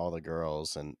boys and all the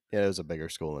girls, and it was a bigger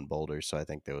school in Boulder, so I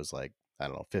think there was like, I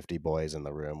don't know, 50 boys in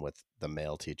the room with the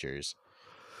male teachers.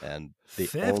 And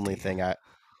 50.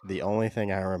 the only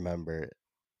thing I remember,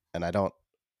 and I don't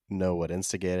know what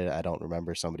instigated it, I don't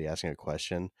remember somebody asking a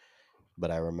question,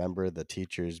 but I remember the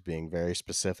teachers being very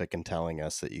specific and telling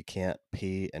us that you can't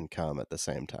pee and cum at the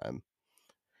same time.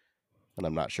 And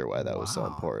I'm not sure why that was so Wow.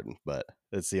 important, but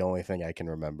it's the only thing I can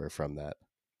remember from that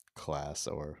class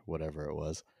or whatever it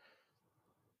was.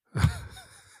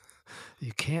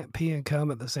 You can't pee and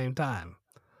cum at the same time.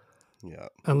 Yeah.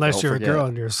 Unless Don't you're a girl forget.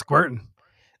 and you're squirting.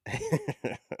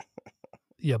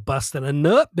 You busting a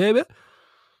nut, baby.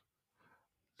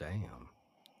 Damn.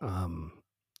 Um,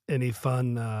 any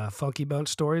fun Funky Bunch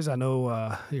stories? I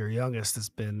know your youngest has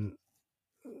been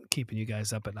keeping you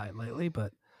guys up at night lately,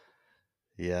 but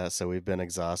Yeah, so we've been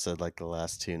exhausted like the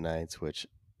last 2 nights, which,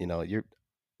 you're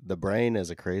the brain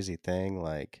is a crazy thing.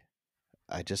 Like,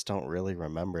 I just don't really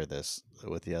remember this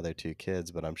with the other 2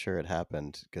 kids, but I'm sure it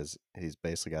happened because he's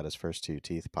basically got his first 2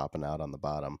 teeth popping out on the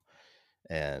bottom,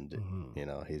 and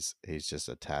mhm. he's just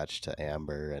attached to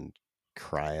Amber and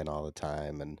crying all the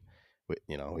time, and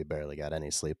we barely got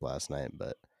any sleep last night,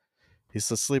 but he's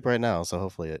asleep right now, so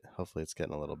hopefully it's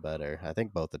getting a little better. I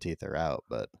think both the teeth are out,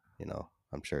 but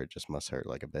I'm sure it just must hurt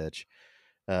like a bitch.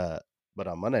 Uh, but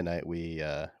on Monday night we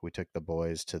took the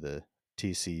boys to the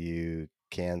TCU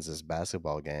Kansas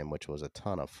basketball game, which was a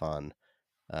ton of fun.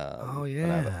 Oh And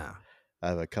yeah. I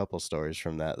have a couple stories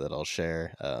from that I'll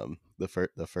share.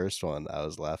 The first one, I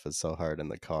was laughing so hard in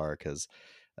the car because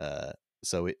uh,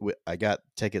 I got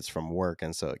tickets from work,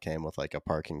 and so it came with like a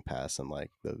parking pass and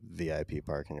like the VIP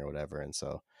parking or whatever. And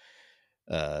so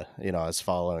I was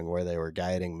following where they were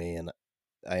guiding me, and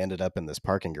I ended up in this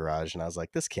parking garage, and I was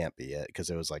like, this can't be it because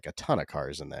there was like a ton of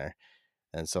cars in there.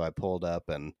 And so I pulled up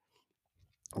and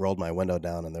rolled my window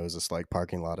down, and there was this like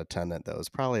parking lot attendant that was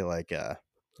probably like I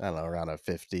don't know, around a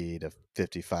 50 to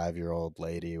 55-year-old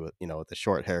lady with a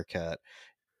short haircut.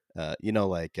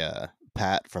 Like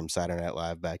Pat from Saturday Night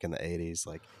Live back in the 80s,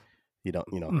 like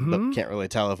Mm-hmm. can't really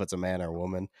tell if it's a man or a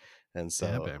woman. And Yeah,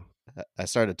 so babe. I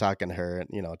started talking to her,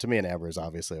 and to me and Amber is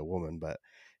obviously a woman, but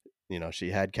she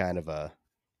had kind of a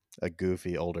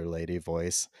goofy older lady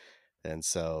voice. And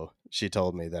so she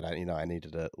told me that I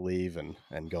needed to leave and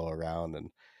go around.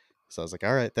 And so I was like,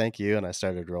 all right, thank you. And I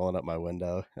started rolling up my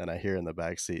window, and I hear in the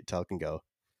back seat Telkin go,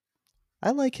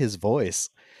 I like his voice.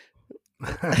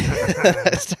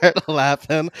 I start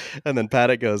laughing, and then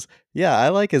Paddock goes, yeah, I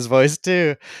like his voice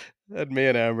too. And me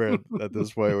and Amber at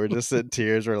this point, we're just in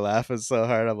tears. We're laughing so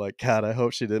hard. I'm like, God, I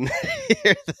hope she didn't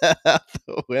hear that out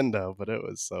the window, but it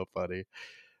was so funny.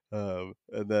 And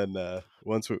then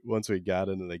once we got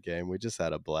into the game, we just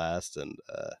had a blast, and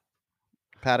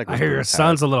Paddock I was hear pretty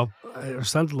tired. your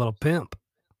son's a little pimp.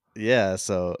 Yeah,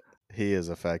 so he is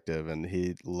effective, and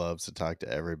he loves to talk to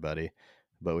everybody.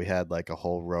 But we had like a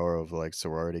whole row of like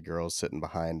sorority girls sitting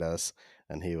behind us,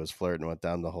 and he was flirting with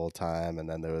them the whole time. And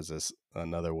then there was this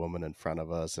another woman in front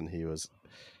of us, and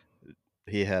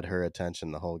he had her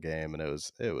attention the whole game, and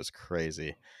it was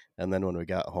crazy. And then when we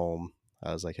got home,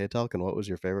 I was like, "Hey, Telkin, what was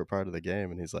your favorite part of the game?"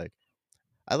 And he's like,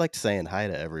 "I liked saying hi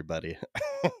to everybody."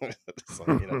 It's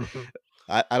like,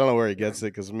 I don't know where he gets it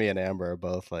because me and Amber are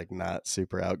both like not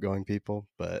super outgoing people,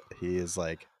 but he is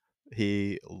like,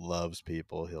 he loves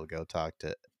people. He'll go talk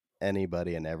to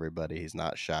anybody and everybody. He's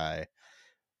not shy.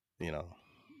 You know,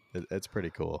 it's pretty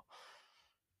cool.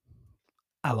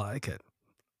 I like it.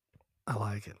 I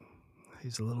like it.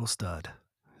 He's a little stud.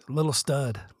 A little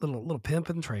stud. Little pimp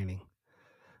in training.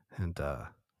 And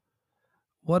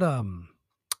what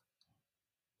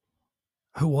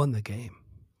who won the game?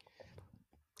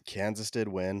 Kansas did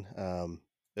win.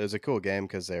 It was a cool game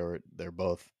because they're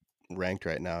both ranked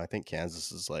right now. I think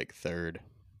Kansas is like third.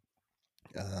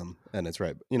 And it's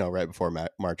right before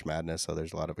March Madness, so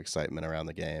there's a lot of excitement around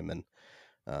the game, and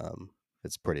um,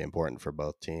 it's pretty important for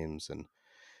both teams. And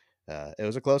it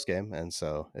was a close game, and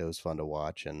so it was fun to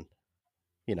watch. And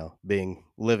being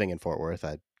living in Fort Worth,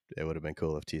 it would have been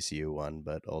cool if TCU won,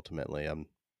 but ultimately, I'm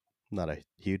not a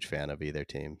huge fan of either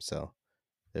team, so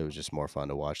it was just more fun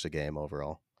to watch the game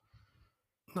overall.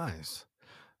 Nice.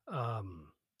 Um,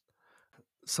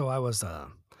 so I was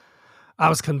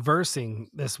conversing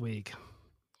this week.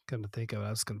 Come to think of it, I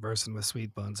was conversing with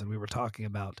Sweet Buns, and we were talking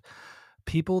about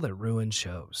people that ruin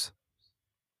shows.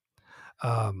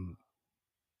 Um,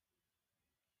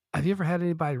 have you ever had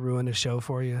anybody ruin a show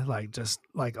for you? Like just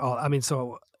like all I mean,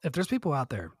 so if there's people out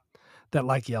there that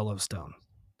like Yellowstone,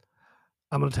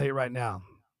 I'm gonna tell you right now,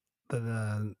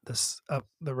 the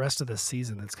rest of the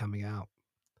season that's coming out.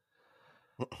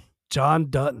 John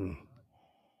Dutton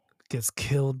gets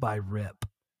killed by Rip.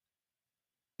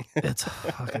 It's a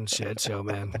fucking shit show,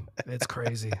 man. It's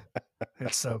crazy.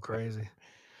 It's so crazy.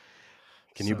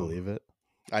 Can you So, believe it?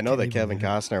 I know can that you Kevin believe it?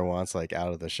 Costner wants like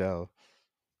out of the show.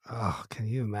 Oh, can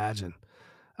you imagine?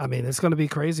 I mean, it's going to be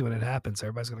crazy when it happens.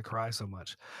 Everybody's going to cry so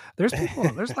much. There's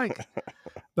people. There's like,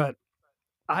 but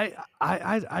I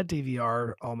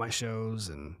DVR all my shows,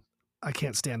 and I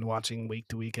can't stand watching week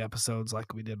to week episodes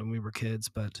like we did when we were kids.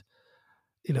 But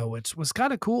which was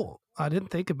kind of cool. I didn't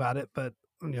think about it, but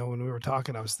when we were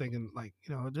talking, I was thinking like,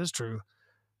 it is true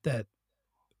that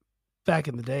back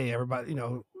in the day, everybody,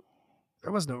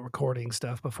 there was no recording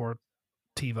stuff before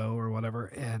TiVo or whatever,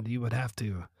 and you would have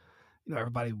to,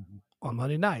 everybody on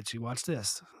Monday nights, you watch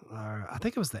this. I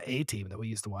think it was the A Team that we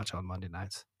used to watch on Monday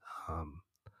nights.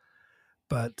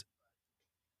 But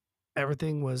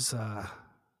everything was,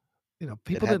 It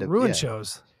people had didn't to, ruin yeah.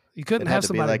 shows. You couldn't It had have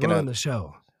to be somebody like ruin the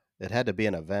show. it had to be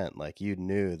an event. Like you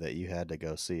knew that you had to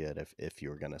go see it if you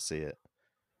were gonna see it.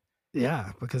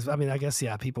 Yeah, because I mean, I guess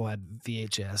people had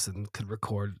VHS and could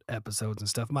record episodes and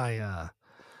stuff.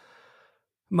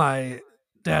 My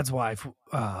dad's wife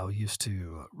used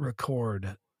to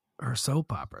record her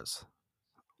soap operas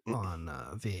on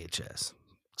VHS,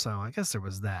 so I guess there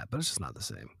was that, but it's just not the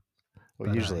same. Well,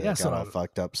 But usually yeah, it got all so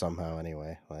fucked up somehow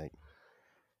anyway. Like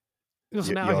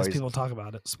so now you I guess always, people talk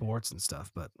about it, sports and stuff,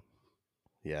 but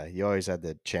yeah, you always had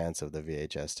the chance of the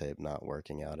VHS tape not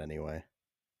working out anyway.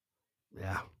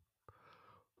 yeah,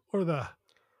 or the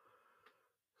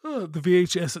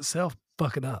VHS itself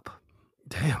fucking up.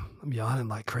 Damn, I'm yawning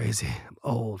like crazy. I'm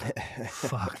old.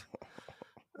 Fuck.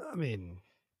 I mean,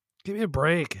 give me a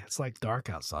break. It's like dark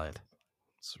outside.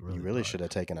 It's really You really dark. should have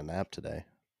taken a nap today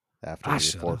after I your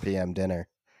should 4 have. p.m. dinner.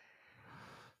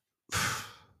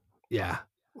 Yeah.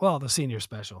 Well, the senior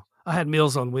special. I had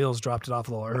Meals on Wheels, dropped it off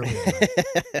a little earlier tonight.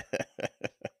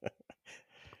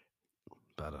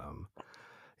 But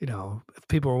if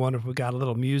people were wondering if we got a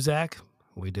little music,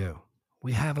 we do.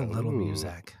 We have a little Ooh.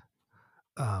 music.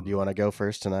 Do you want to go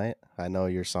first tonight? I know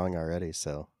your song already,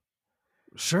 so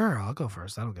Sure, I'll go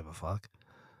first. I don't give a fuck.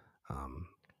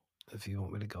 If you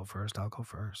want me to go first, I'll go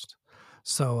first.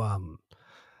 So,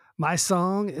 my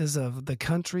song is of the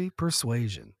country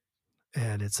Persuasion,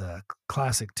 and it's a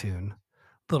classic tune,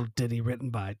 little ditty written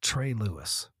by Trey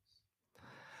Lewis.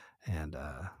 And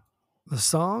the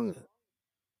song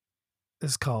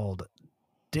is called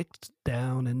Dicked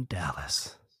Down in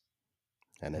Dallas.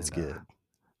 and it's good.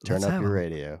 Turn up your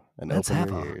radio and let's open have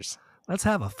your a- ears. Let's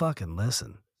have a fucking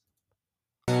listen.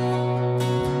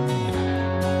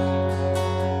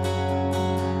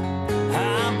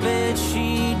 I bet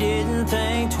she didn't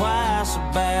think twice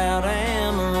about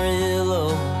Amarillo.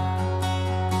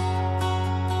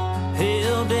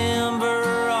 Hill,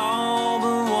 Denver, all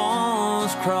but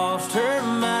once crossed her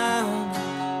mind.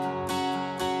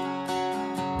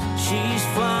 She's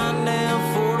flying down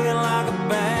 40 like a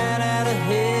bat out of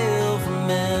hell from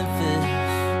Memphis.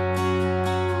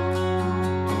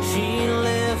 She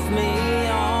left me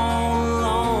all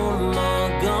alone in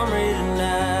Montgomery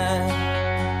tonight.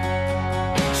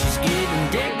 She's getting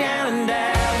dick down in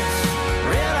Dallas,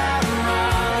 real out in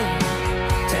Raleigh,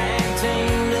 tag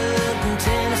teamed up in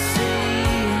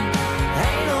Tennessee.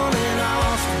 Ain't on in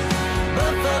Austin,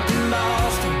 but fucked in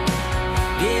Boston,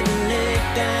 getting Nick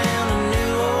down in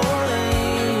New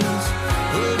Orleans,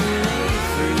 putting me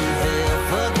through hell,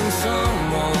 fucking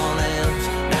someone else.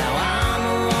 Now I'm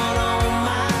the one on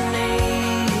my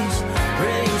knees,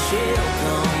 praying she'll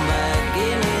come back,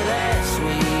 give me that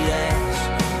sweet ass.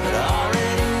 But I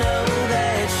already know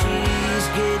that she's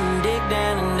getting dick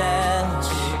down in Dallas.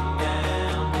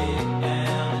 Dick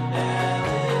down in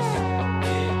Dallas.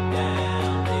 Dick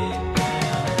down, dick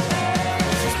down.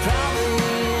 She's probably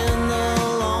in the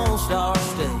Lone Star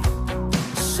State,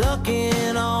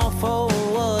 sucking off old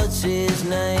what's his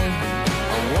name.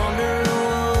 I wonder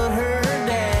what her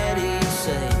daddy'd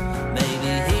say.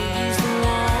 Maybe he's the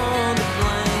one to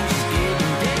blame. She's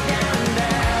getting dick down in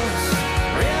Dallas,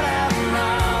 real out in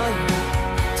Raleigh,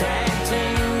 tag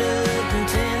teamed up in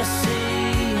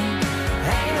Tennessee.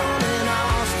 Ain't on in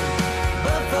Austin,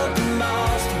 but fucked in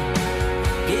Boston,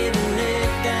 giving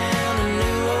Nick down in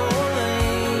New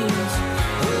Orleans,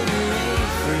 putting me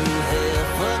through hell,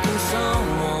 fucking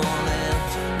someone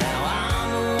else. Now I'm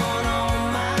the one on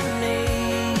my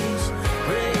knees,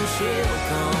 praying she'll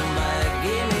come back,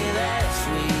 give me that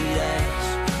sweet ass.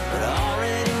 But I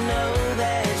already know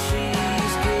that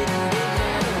she's getting dick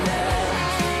down in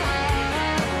Dallas.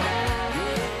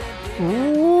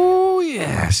 Ooh,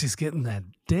 yeah, she's getting that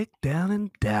dick down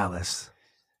in Dallas.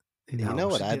 You know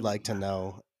what she's I'd getting- like to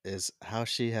know is how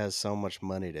she has so much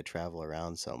money to travel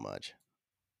around so much.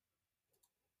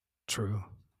 True.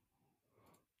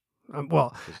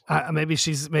 Well, 'Cause maybe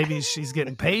she's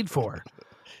getting paid for.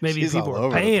 Maybe she's people all are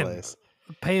over the place.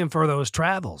 paying for those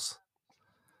travels.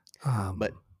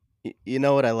 But you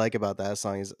know what I like about that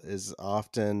song is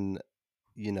often,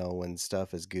 when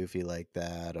stuff is goofy like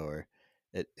that, or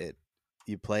it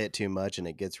you play it too much and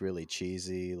it gets really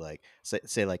cheesy. Like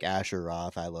say like Asher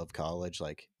Roth, I Love College.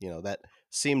 Like, that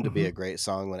seemed to be a Mhm. great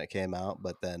song when it came out,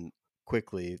 but then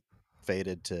quickly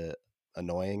faded to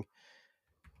annoying.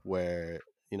 Where,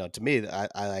 to me, I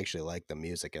actually like the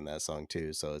music in that song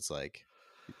too. So it's like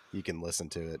you can listen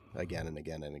to it again and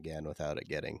again and again without it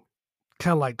getting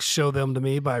Kind of like "Show Them to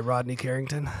Me" by Rodney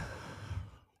Carrington.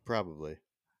 probably.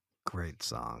 Great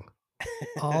song.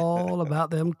 All about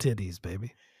them titties,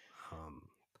 baby.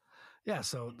 Yeah,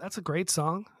 so that's a great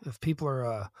song. If people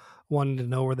are wanting to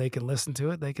know where they can listen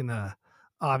to it, they can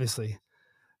obviously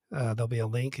there'll be a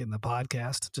link in the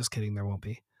podcast. Just kidding, there won't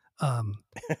be. Trey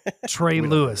We don't do that.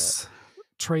 Lewis.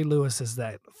 Trey Lewis is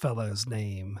that fella's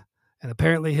name, and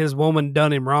apparently his woman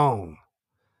done him wrong,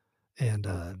 and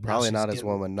Well, now probably she's not his getting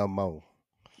woman no more.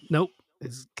 nope,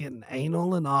 is getting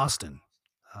anal in Austin.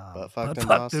 But But fucked in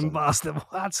fucked in Boston. Boston.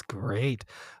 That's great.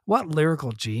 What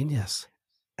lyrical genius.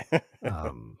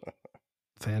 Um,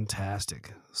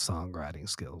 fantastic songwriting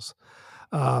skills.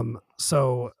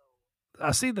 So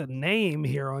I see the name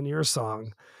here on your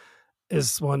song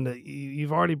is one that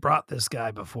you've already brought this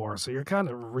guy before, so you're kind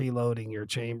of reloading your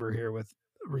chamber here with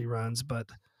reruns, but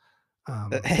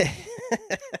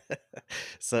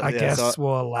so I yeah, so guess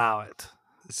we'll allow it.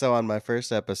 so on my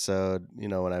first episode,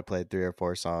 when I played 3 or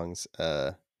 4 songs,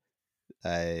 I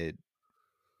played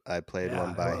one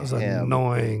Yeah, by it was him.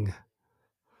 annoying.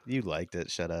 You liked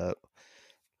it, shut up.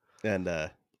 And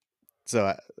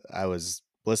so I was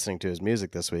listening to his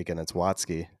music this week, and it's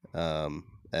Watsky. And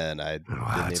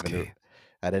Watsky.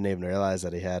 I didn't even realize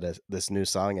that he had this new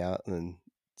song out, and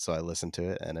so I listened to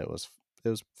it, and it was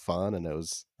fun, and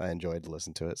I enjoyed to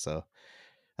listen to it. So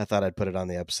I thought I'd put it on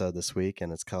the episode this week,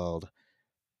 and it's called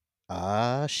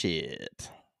Ah Shit.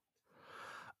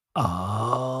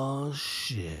 Oh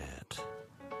shit.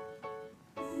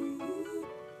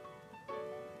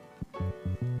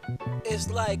 It's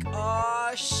like,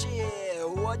 oh shit,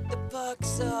 what the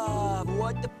fuck's up?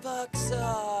 What the fuck's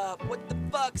up? What the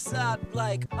fuck's up?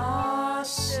 Like, oh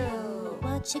shoot,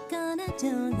 What you gonna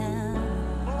do now?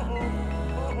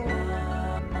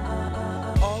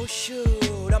 oh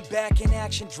shoot, I'm back in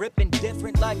action, dripping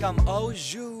different like I'm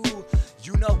Oju.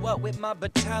 You know what, with my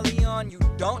battalion, you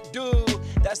don't do.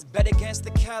 That's bet against the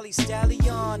Cali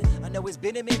Stallion. I know it's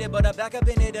been a minute, but I'm back up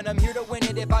in it, and I'm here to win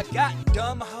it. If I got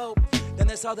dumb hope, then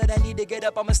that's all that I need to get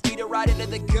up on my speeder ride into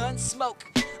the gun smoke.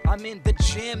 I'm in the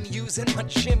gym using my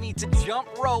Jimmy to jump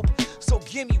rope. So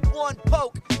give me one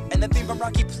poke, and the theme from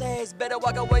Rocky plays. Better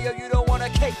walk away or you don't want a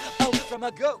cake. Oh, from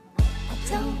a goat. I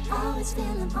don't always feel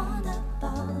I'm on the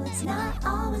ball. It's not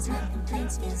always when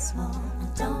complaints get small. I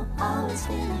don't always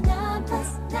feel I'm 9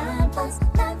 plus 9 plus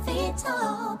 9 feet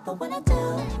tall. But when I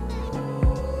do,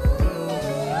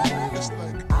 It's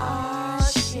like, ah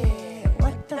shit,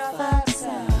 what the fuck's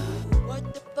up?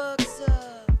 What the fuck's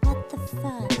up? what the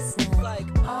fuck's up? Like,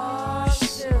 ah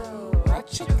shoot,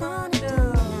 What you gonna do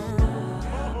now?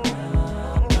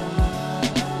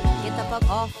 Get the fuck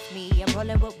off me, I'm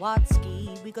rolling with Watsky.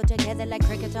 We go together like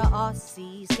cricket or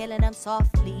Aussie, scaling them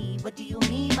softly. What do you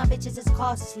mean? My bitches is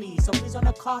costly, so please don't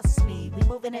accost me. We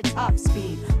moving at top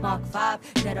speed, Mach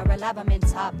 5, dead or alive, I'm in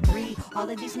top 3. All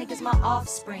of these niggas my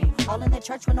offspring, all in the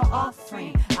church with no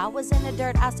offering. I was in the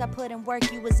dirt, I stopped putting work,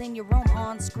 you was in your room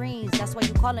on screens. That's why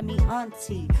you calling me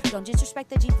auntie. Don't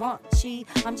disrespect the Givenchy,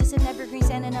 I'm just an evergreen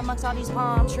standing amongst all these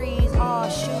palm trees. Oh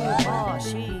shoot, oh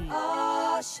she.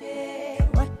 oh shit.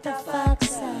 What the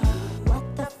fuck's up?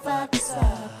 What the fuck's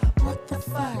up? What the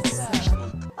fuck's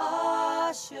up?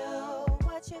 Oh shoot,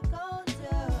 what you gonna do?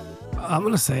 I'm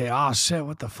gonna say, oh shit,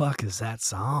 what the fuck is that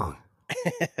song?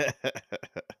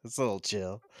 It's a little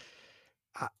chill.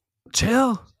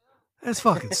 Chill. That's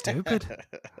fucking stupid.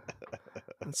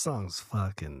 That song's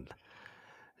fucking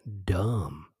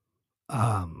dumb.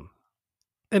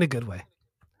 In a good way.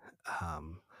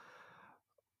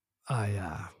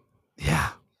 Yeah,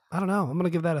 I don't know. I'm gonna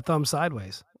give that a thumb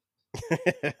sideways.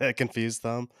 Confused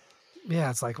thumb. Yeah,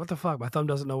 it's like, what the fuck? My thumb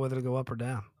doesn't know whether to go up or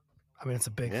down. I mean, it's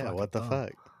a big Yeah, fucking what the thumb.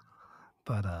 fuck?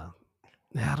 But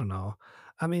yeah, I don't know.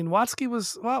 I mean,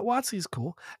 Watsky's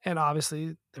cool, and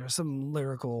obviously there's some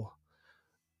lyrical.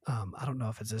 I don't know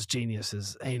if it's as genius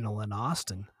as Anal in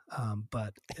Austin,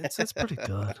 but it's pretty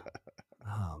good.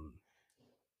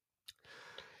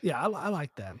 Yeah, I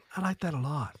like that. I like that a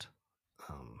lot.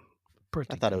 I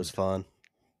Pretty thought it was good. fun.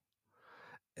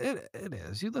 It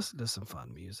is. You listen to some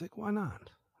fun music. Why not?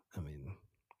 I mean,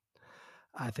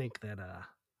 I think that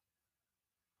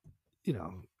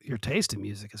your taste in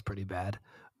music is pretty bad,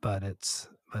 but it's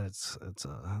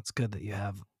good that you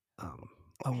have um,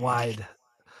 a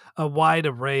wide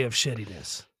array of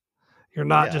shittiness. You're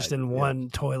not Yeah, just in you know, one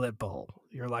toilet bowl.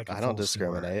 You're like a I don't full sewer.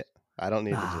 discriminate. I don't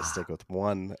need to just Ah, stick with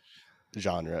one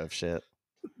genre of shit.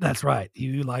 that's right.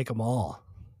 You like them all.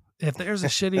 If there's a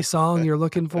shitty song you're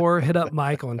looking for, hit up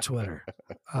Mike on Twitter.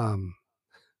 Um,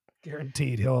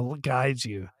 Guaranteed, he'll guide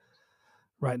you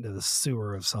right into the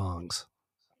sewer of songs.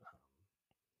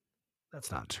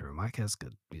 That's not true. Mike has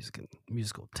good music and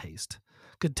musical taste,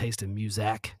 good taste in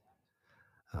music.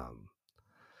 Um,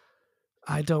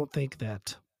 I don't think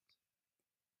that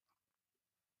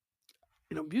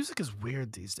music is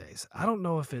weird these days. I don't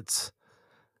know if it's.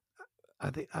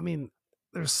 I mean,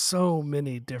 there's so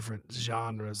many different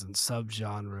genres and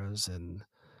subgenres, and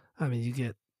I mean, you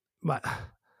get my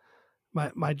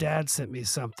my dad sent me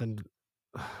something.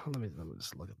 Let me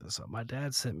just look at this up. My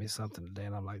dad sent me something today,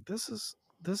 and I'm like, this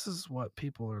is what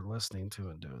people are listening to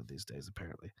and doing these days,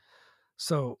 apparently.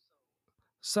 So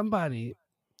somebody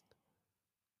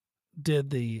did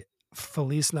the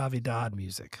Feliz Navidad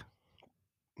music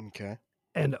Okay.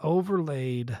 and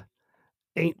overlaid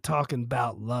 "Ain't Talking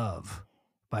About Love"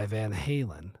 by Van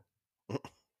Halen,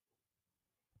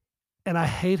 and I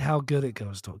hate how good it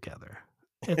goes together.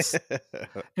 It's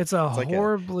it's a It's like a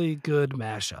horribly good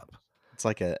mashup. it's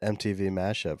like a MTV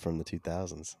mashup from the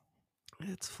 2000s.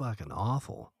 It's fucking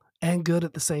awful and good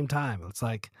at the same time. It's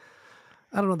like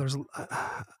I don't know.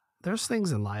 There's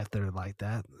things in life that are like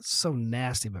that. It's so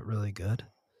nasty but really good.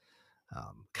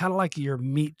 Kind of like your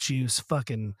meat juice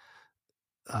fucking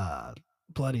uh,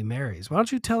 Bloody Marys. Why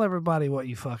don't you tell everybody what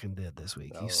you fucking did this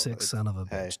week? You Oh, sick son of a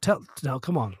hey, bitch. No,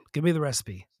 come on, give me the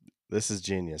recipe. this is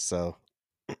genius. So,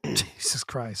 Jesus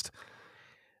Christ.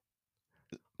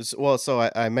 so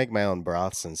I make my own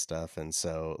broths and stuff, and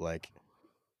so like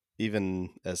even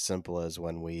as simple as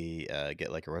when we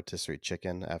get like a rotisserie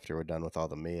chicken after we're done with all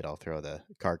the meat, I'll throw the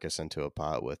carcass into a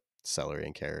pot with celery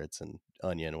and carrots and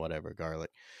onion, whatever,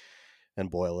 garlic, and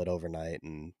boil it overnight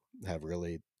and have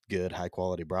really good high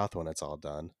quality broth when it's all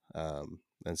done.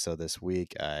 And so this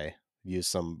week I used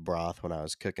some broth when I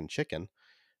was cooking chicken,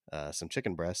 some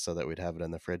chicken breast, so that we'd have it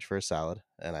in the fridge for a salad.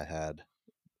 And I had,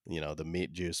 the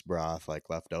meat juice broth like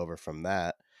left over from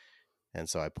that. And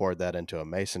so I poured that into a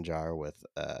mason jar with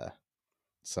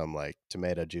some like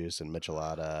tomato juice and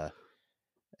michelada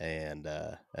and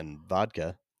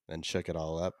vodka and shook it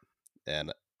all up.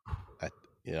 And I,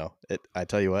 I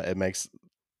tell you what, it makes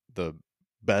the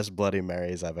best Bloody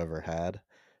Marys I've ever had.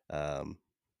 Um,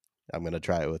 I'm gonna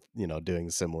try it with doing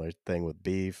a similar thing with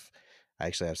beef. I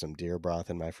actually have some deer broth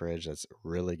in my fridge that's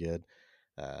really good.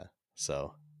 Uh,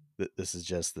 so this is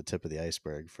just the tip of the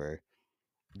iceberg for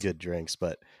good drinks,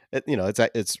 but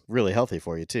it's really healthy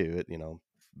for you too.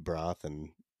 Broth and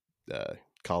uh,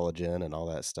 collagen and all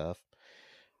that stuff.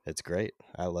 It's great.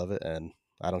 I love it, and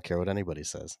I don't care what anybody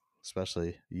says,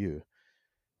 especially you.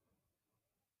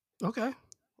 Okay.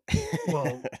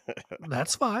 Well,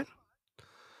 that's fine.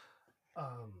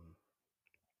 Um,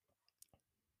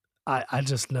 I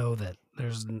just know that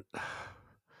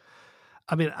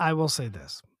I mean, I will say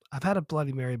this. I've had a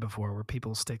Bloody Mary before where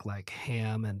people stick like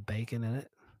ham and bacon in it.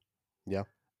 Yeah.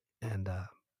 And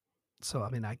so, I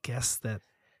mean, I guess that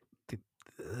the,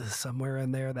 somewhere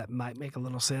in there that might make a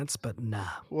little sense, but nah.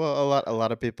 Well, a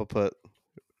lot of people put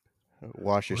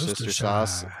wash your sister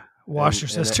sauce Worcestershire. Wash your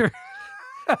in it, sister.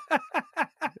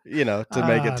 to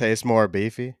make it uh, taste more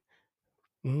beefy.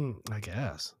 I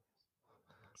guess.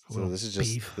 A So little this is just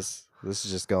beef. this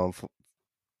is just going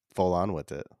full on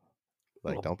with it. A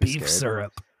Like, little don't be beef scared.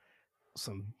 syrup.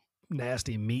 Some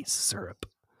nasty meat syrup.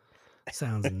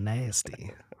 Sounds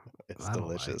nasty. It's I don't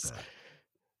like delicious. that.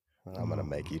 I'm gonna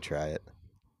make you try it.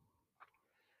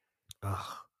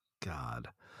 Oh, God.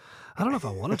 I don't know if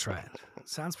I want to try it. It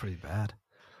sounds pretty bad.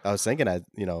 I was thinking,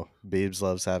 Beebs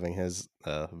loves having his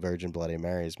Virgin Bloody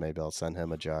Marys. Maybe I'll send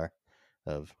him a jar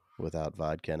of without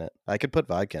vodka in it. I could put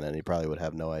vodka in it, and he probably would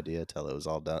have no idea till it was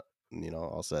all done.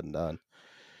 All said and done.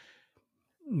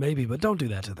 Maybe, but don't do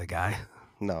that to the guy.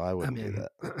 No, I I wouldn't do mean,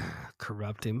 that.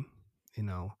 corrupt him,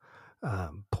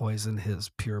 poison his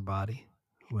pure body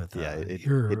with Yeah,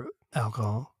 your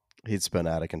alcohol. he'd spin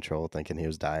out of control thinking he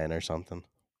was dying or something.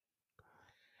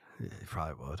 He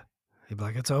probably would. He'd be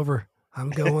like, "It's over. I'm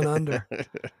going under.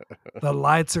 The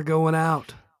lights are going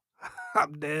out.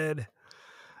 I'm dead."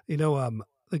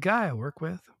 The guy I work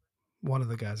with, one of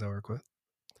the guys I work with,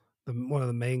 one of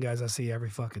the main guys I see every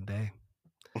fucking day.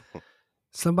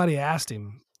 somebody asked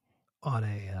him on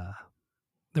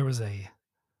there was a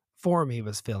form he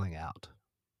was filling out,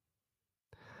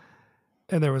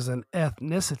 and there was an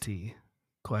ethnicity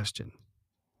question.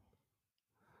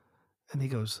 And he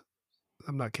goes,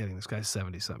 I'm not kidding, this guy's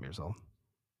 70-something years old.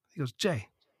 He goes, Jay.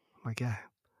 I'm like, yeah.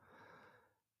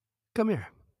 Come here.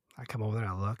 I come over there,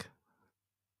 I look.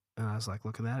 And I was like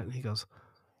looking at it, and he goes,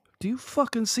 do you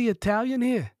fucking see Italian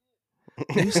here?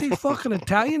 Do you see fucking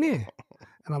Italian here?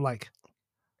 And I'm like,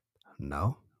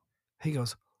 no. He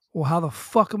goes, well, how the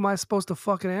fuck am I supposed to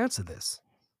fucking answer this?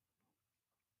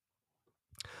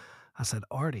 I said,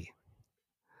 Artie,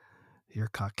 you're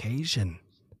Caucasian.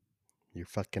 You're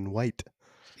fucking white.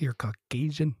 You're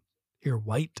Caucasian. You're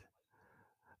white.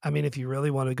 I mean, if you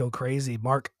really want to go crazy,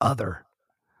 mark other.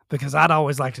 Because I'd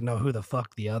always like to know who the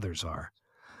fuck the others are.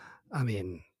 I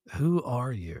mean, who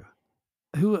are you?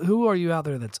 Who are you out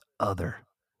there that's other?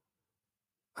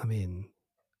 I mean,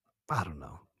 I don't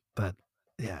know. But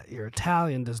yeah, your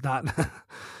Italian does not.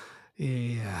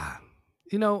 Yeah.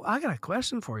 You know, I got a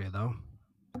question for you, though.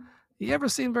 You ever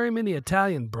seen very many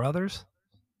Italian brothers?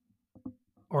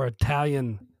 Or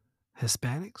Italian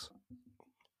Hispanics?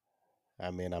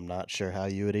 I mean, I'm not sure how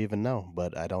you would even know,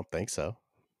 but I don't think so.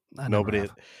 I never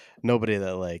Nobody, have.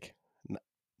 that like,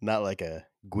 not like a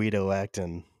Guido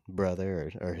acting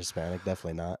brother or Hispanic.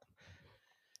 Definitely not.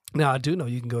 Now, I do know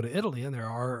you can go to Italy and there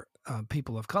are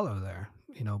people of color there,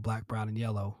 you know, black, brown, and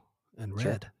yellow and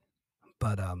red. Sure.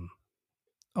 But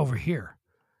over here,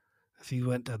 if you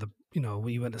went to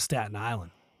when you went to Staten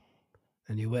Island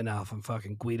and you went out from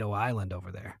fucking Guido Island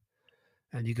over there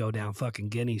and you go down fucking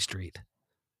Guinea Street,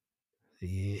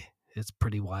 yeah, it's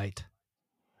pretty white.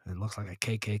 It looks like a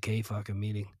KKK fucking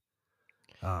meeting.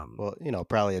 Well, you know,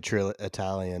 probably a true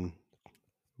Italian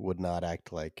would not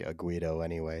act like a Guido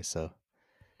anyway. So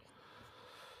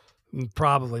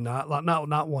Probably not.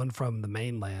 Not one from the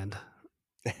mainland.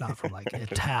 Not from like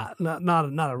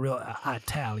not a real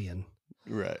Italian.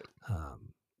 right.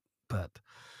 But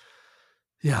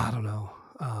yeah, I don't know.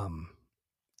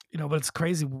 You know, but it's a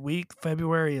crazy week.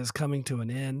 February is coming to an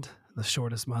end. The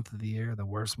shortest month of the year, the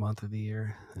worst month of the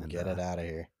year. And, Get it out of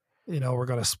here. You know, we're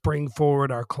going to spring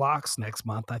forward our clocks next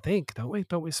month, I think, don't we?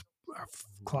 Don't we? Our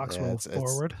clocks Yeah, roll it's-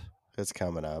 forward. It's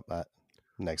coming up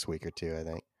next week or two, I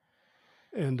think.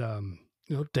 And,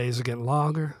 you know, days are getting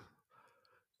longer.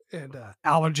 And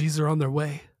allergies are on their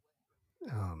way.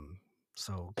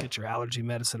 So get your allergy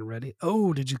medicine ready.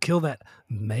 Oh, did you kill that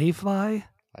mayfly?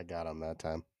 I got him that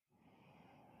time.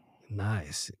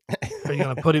 Nice. Are you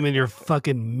going to put him in your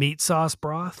fucking meat sauce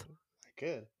broth? I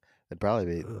could. It'd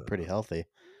probably be pretty healthy.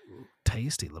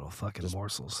 Tasty little fucking Just-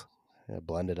 morsels. Yeah,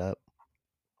 blend it up.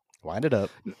 Wind it up.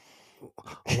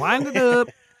 Wind it up.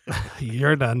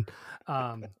 You're done.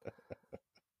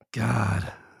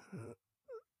 God.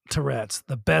 Tourette's,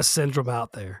 the best syndrome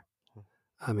out there.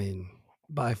 I mean,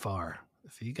 by far.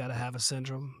 If you got to have a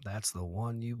syndrome, that's the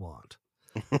one you want,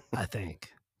 I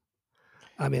think.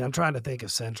 I mean, I'm trying to think of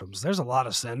syndromes. There's a lot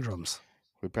of syndromes.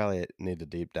 We probably need to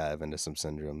deep dive into some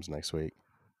syndromes next week.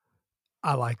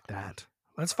 I like that.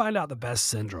 Let's find out the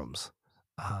best syndromes.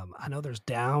 I know there's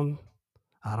down.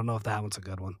 I don't know if that one's a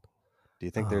good one. Do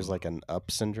you think there's like an up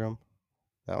syndrome?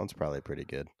 That one's probably pretty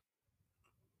good.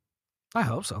 I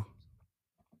hope so.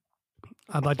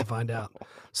 I'd like to find out.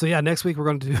 So yeah, next week we're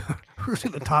going to do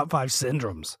the top 5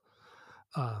 syndromes,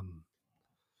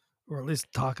 or at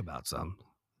least talk about some.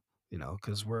 You know,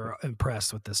 because we're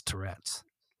impressed with this Tourette's.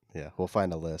 Yeah, we'll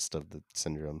find a list of the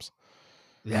syndromes.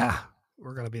 Yeah,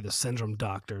 we're going to be the syndrome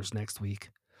doctors next week.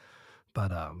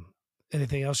 But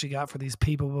anything else you got for these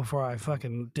people before I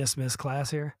fucking dismiss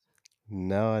class here?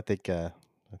 No, I think no,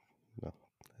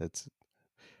 it's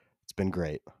been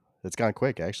great. It's gone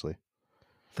quick, actually.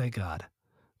 Thank God,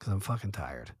 because I'm fucking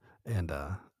tired, and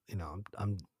you know,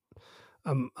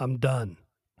 I'm done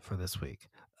for this week.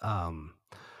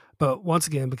 But once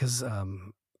again, because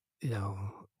you know,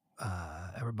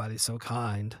 everybody's so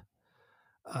kind.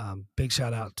 Big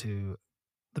shout out to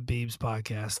the Beebs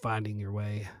podcast, Finding Your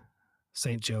Way.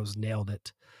 St. Joe's Nailed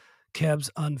It. Keb's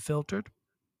Unfiltered.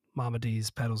 Mama D's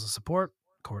Pedals of Support.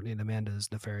 Courtney and Amanda's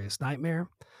Nefarious Nightmare.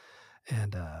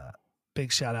 And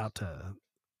big shout out to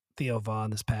Theo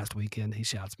Vaughn this past weekend. He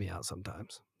shouts me out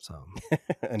sometimes. So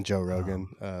And Joe Rogan.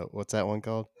 What's that one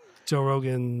called? Joe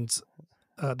Rogan's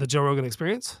the Joe Rogan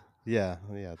Experience. Yeah,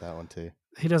 that one too.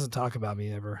 He doesn't talk about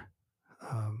me ever,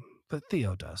 but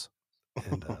Theo does.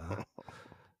 And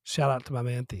shout out to my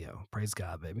man Theo. Praise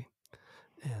God, baby.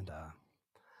 And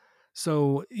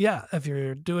so, yeah, if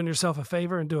you're doing yourself a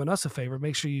favor and doing us a favor,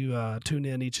 make sure you tune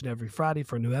in each and every Friday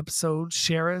for a new episode.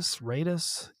 Share us, rate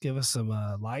us, give us some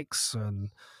likes, and,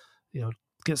 you know,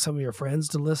 get some of your friends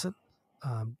to listen.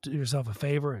 Do yourself a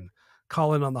favor and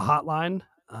call in on the hotline,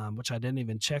 which I didn't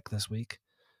even check this week.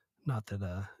 Not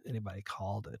that anybody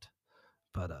called it,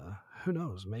 but who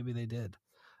knows? Maybe they did.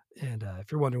 And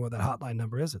if you're wondering what that hotline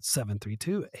number is, it's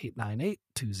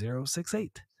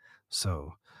 732-898-2068.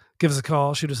 So give us a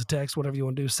call, shoot us a text, whatever you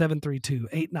want to do.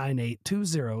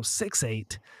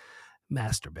 732-898-2068.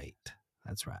 Masturbate.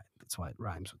 That's right. That's why it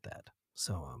rhymes with that.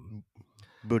 So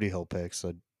Booty hole pics.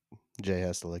 So Jay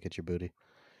has to look at your booty.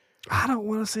 I don't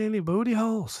want to see any booty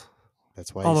holes.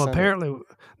 That's why. Although apparently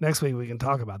next week we can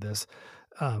talk about this.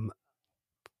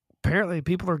 Apparently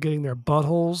people are getting their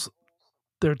buttholes,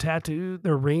 their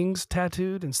rings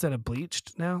tattooed instead of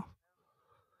bleached now.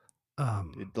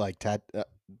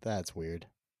 That's weird.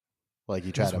 Like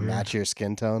you try to match your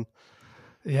skin tone.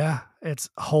 Yeah, it's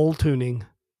hole tuning.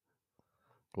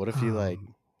 What if you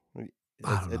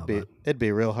it'd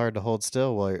be real hard to hold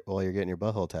still while you're getting your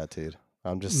butthole tattooed.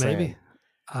 I'm just saying.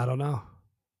 I don't know.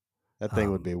 That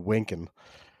thing would be winking.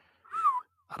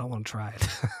 I don't want to try it.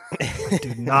 I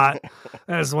do not.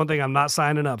 That is one thing I'm not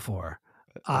signing up for.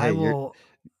 I will.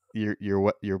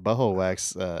 Your butthole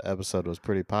wax episode was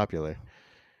pretty popular.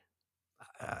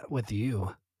 With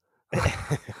you.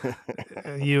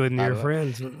 You and your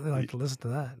friends like to listen to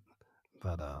that.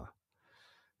 But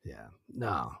yeah.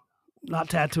 No. Not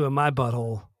tattooing my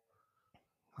butthole.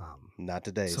 Not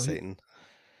today, Satan.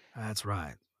 That's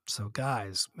right. So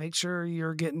guys, make sure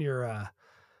you're getting your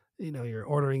you're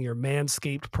ordering your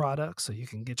Manscaped products so you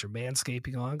can get your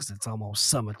manscaping on because it's almost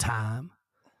summertime.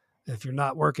 If you're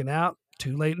not working out,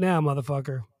 too late now,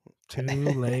 motherfucker. Too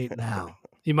late now.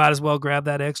 You might as well grab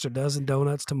that extra dozen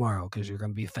donuts tomorrow because you're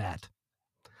going to be fat.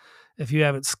 If you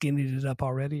haven't skinnied it up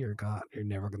already, you're not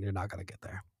going to get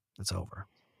there. It's over.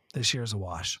 This year's a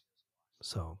wash.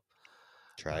 So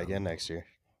try again next year.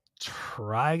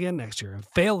 Try again next year and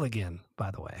fail again, by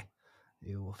the way.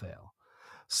 You will fail.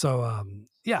 So,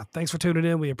 yeah, thanks for tuning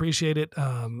in. We appreciate it.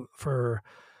 For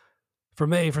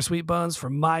May, for Sweet Buns, for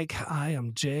Mike, I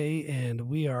am Jay, and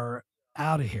we are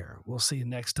out of here. We'll see you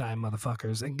next time,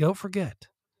 motherfuckers. And don't forget,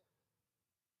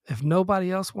 if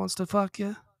nobody else wants to fuck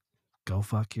you, go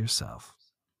fuck yourself.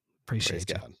 Appreciate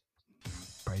you. God.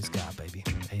 Praise God, baby.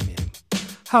 Amen.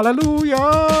 Hallelujah.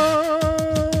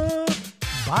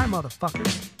 Bye,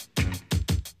 motherfuckers.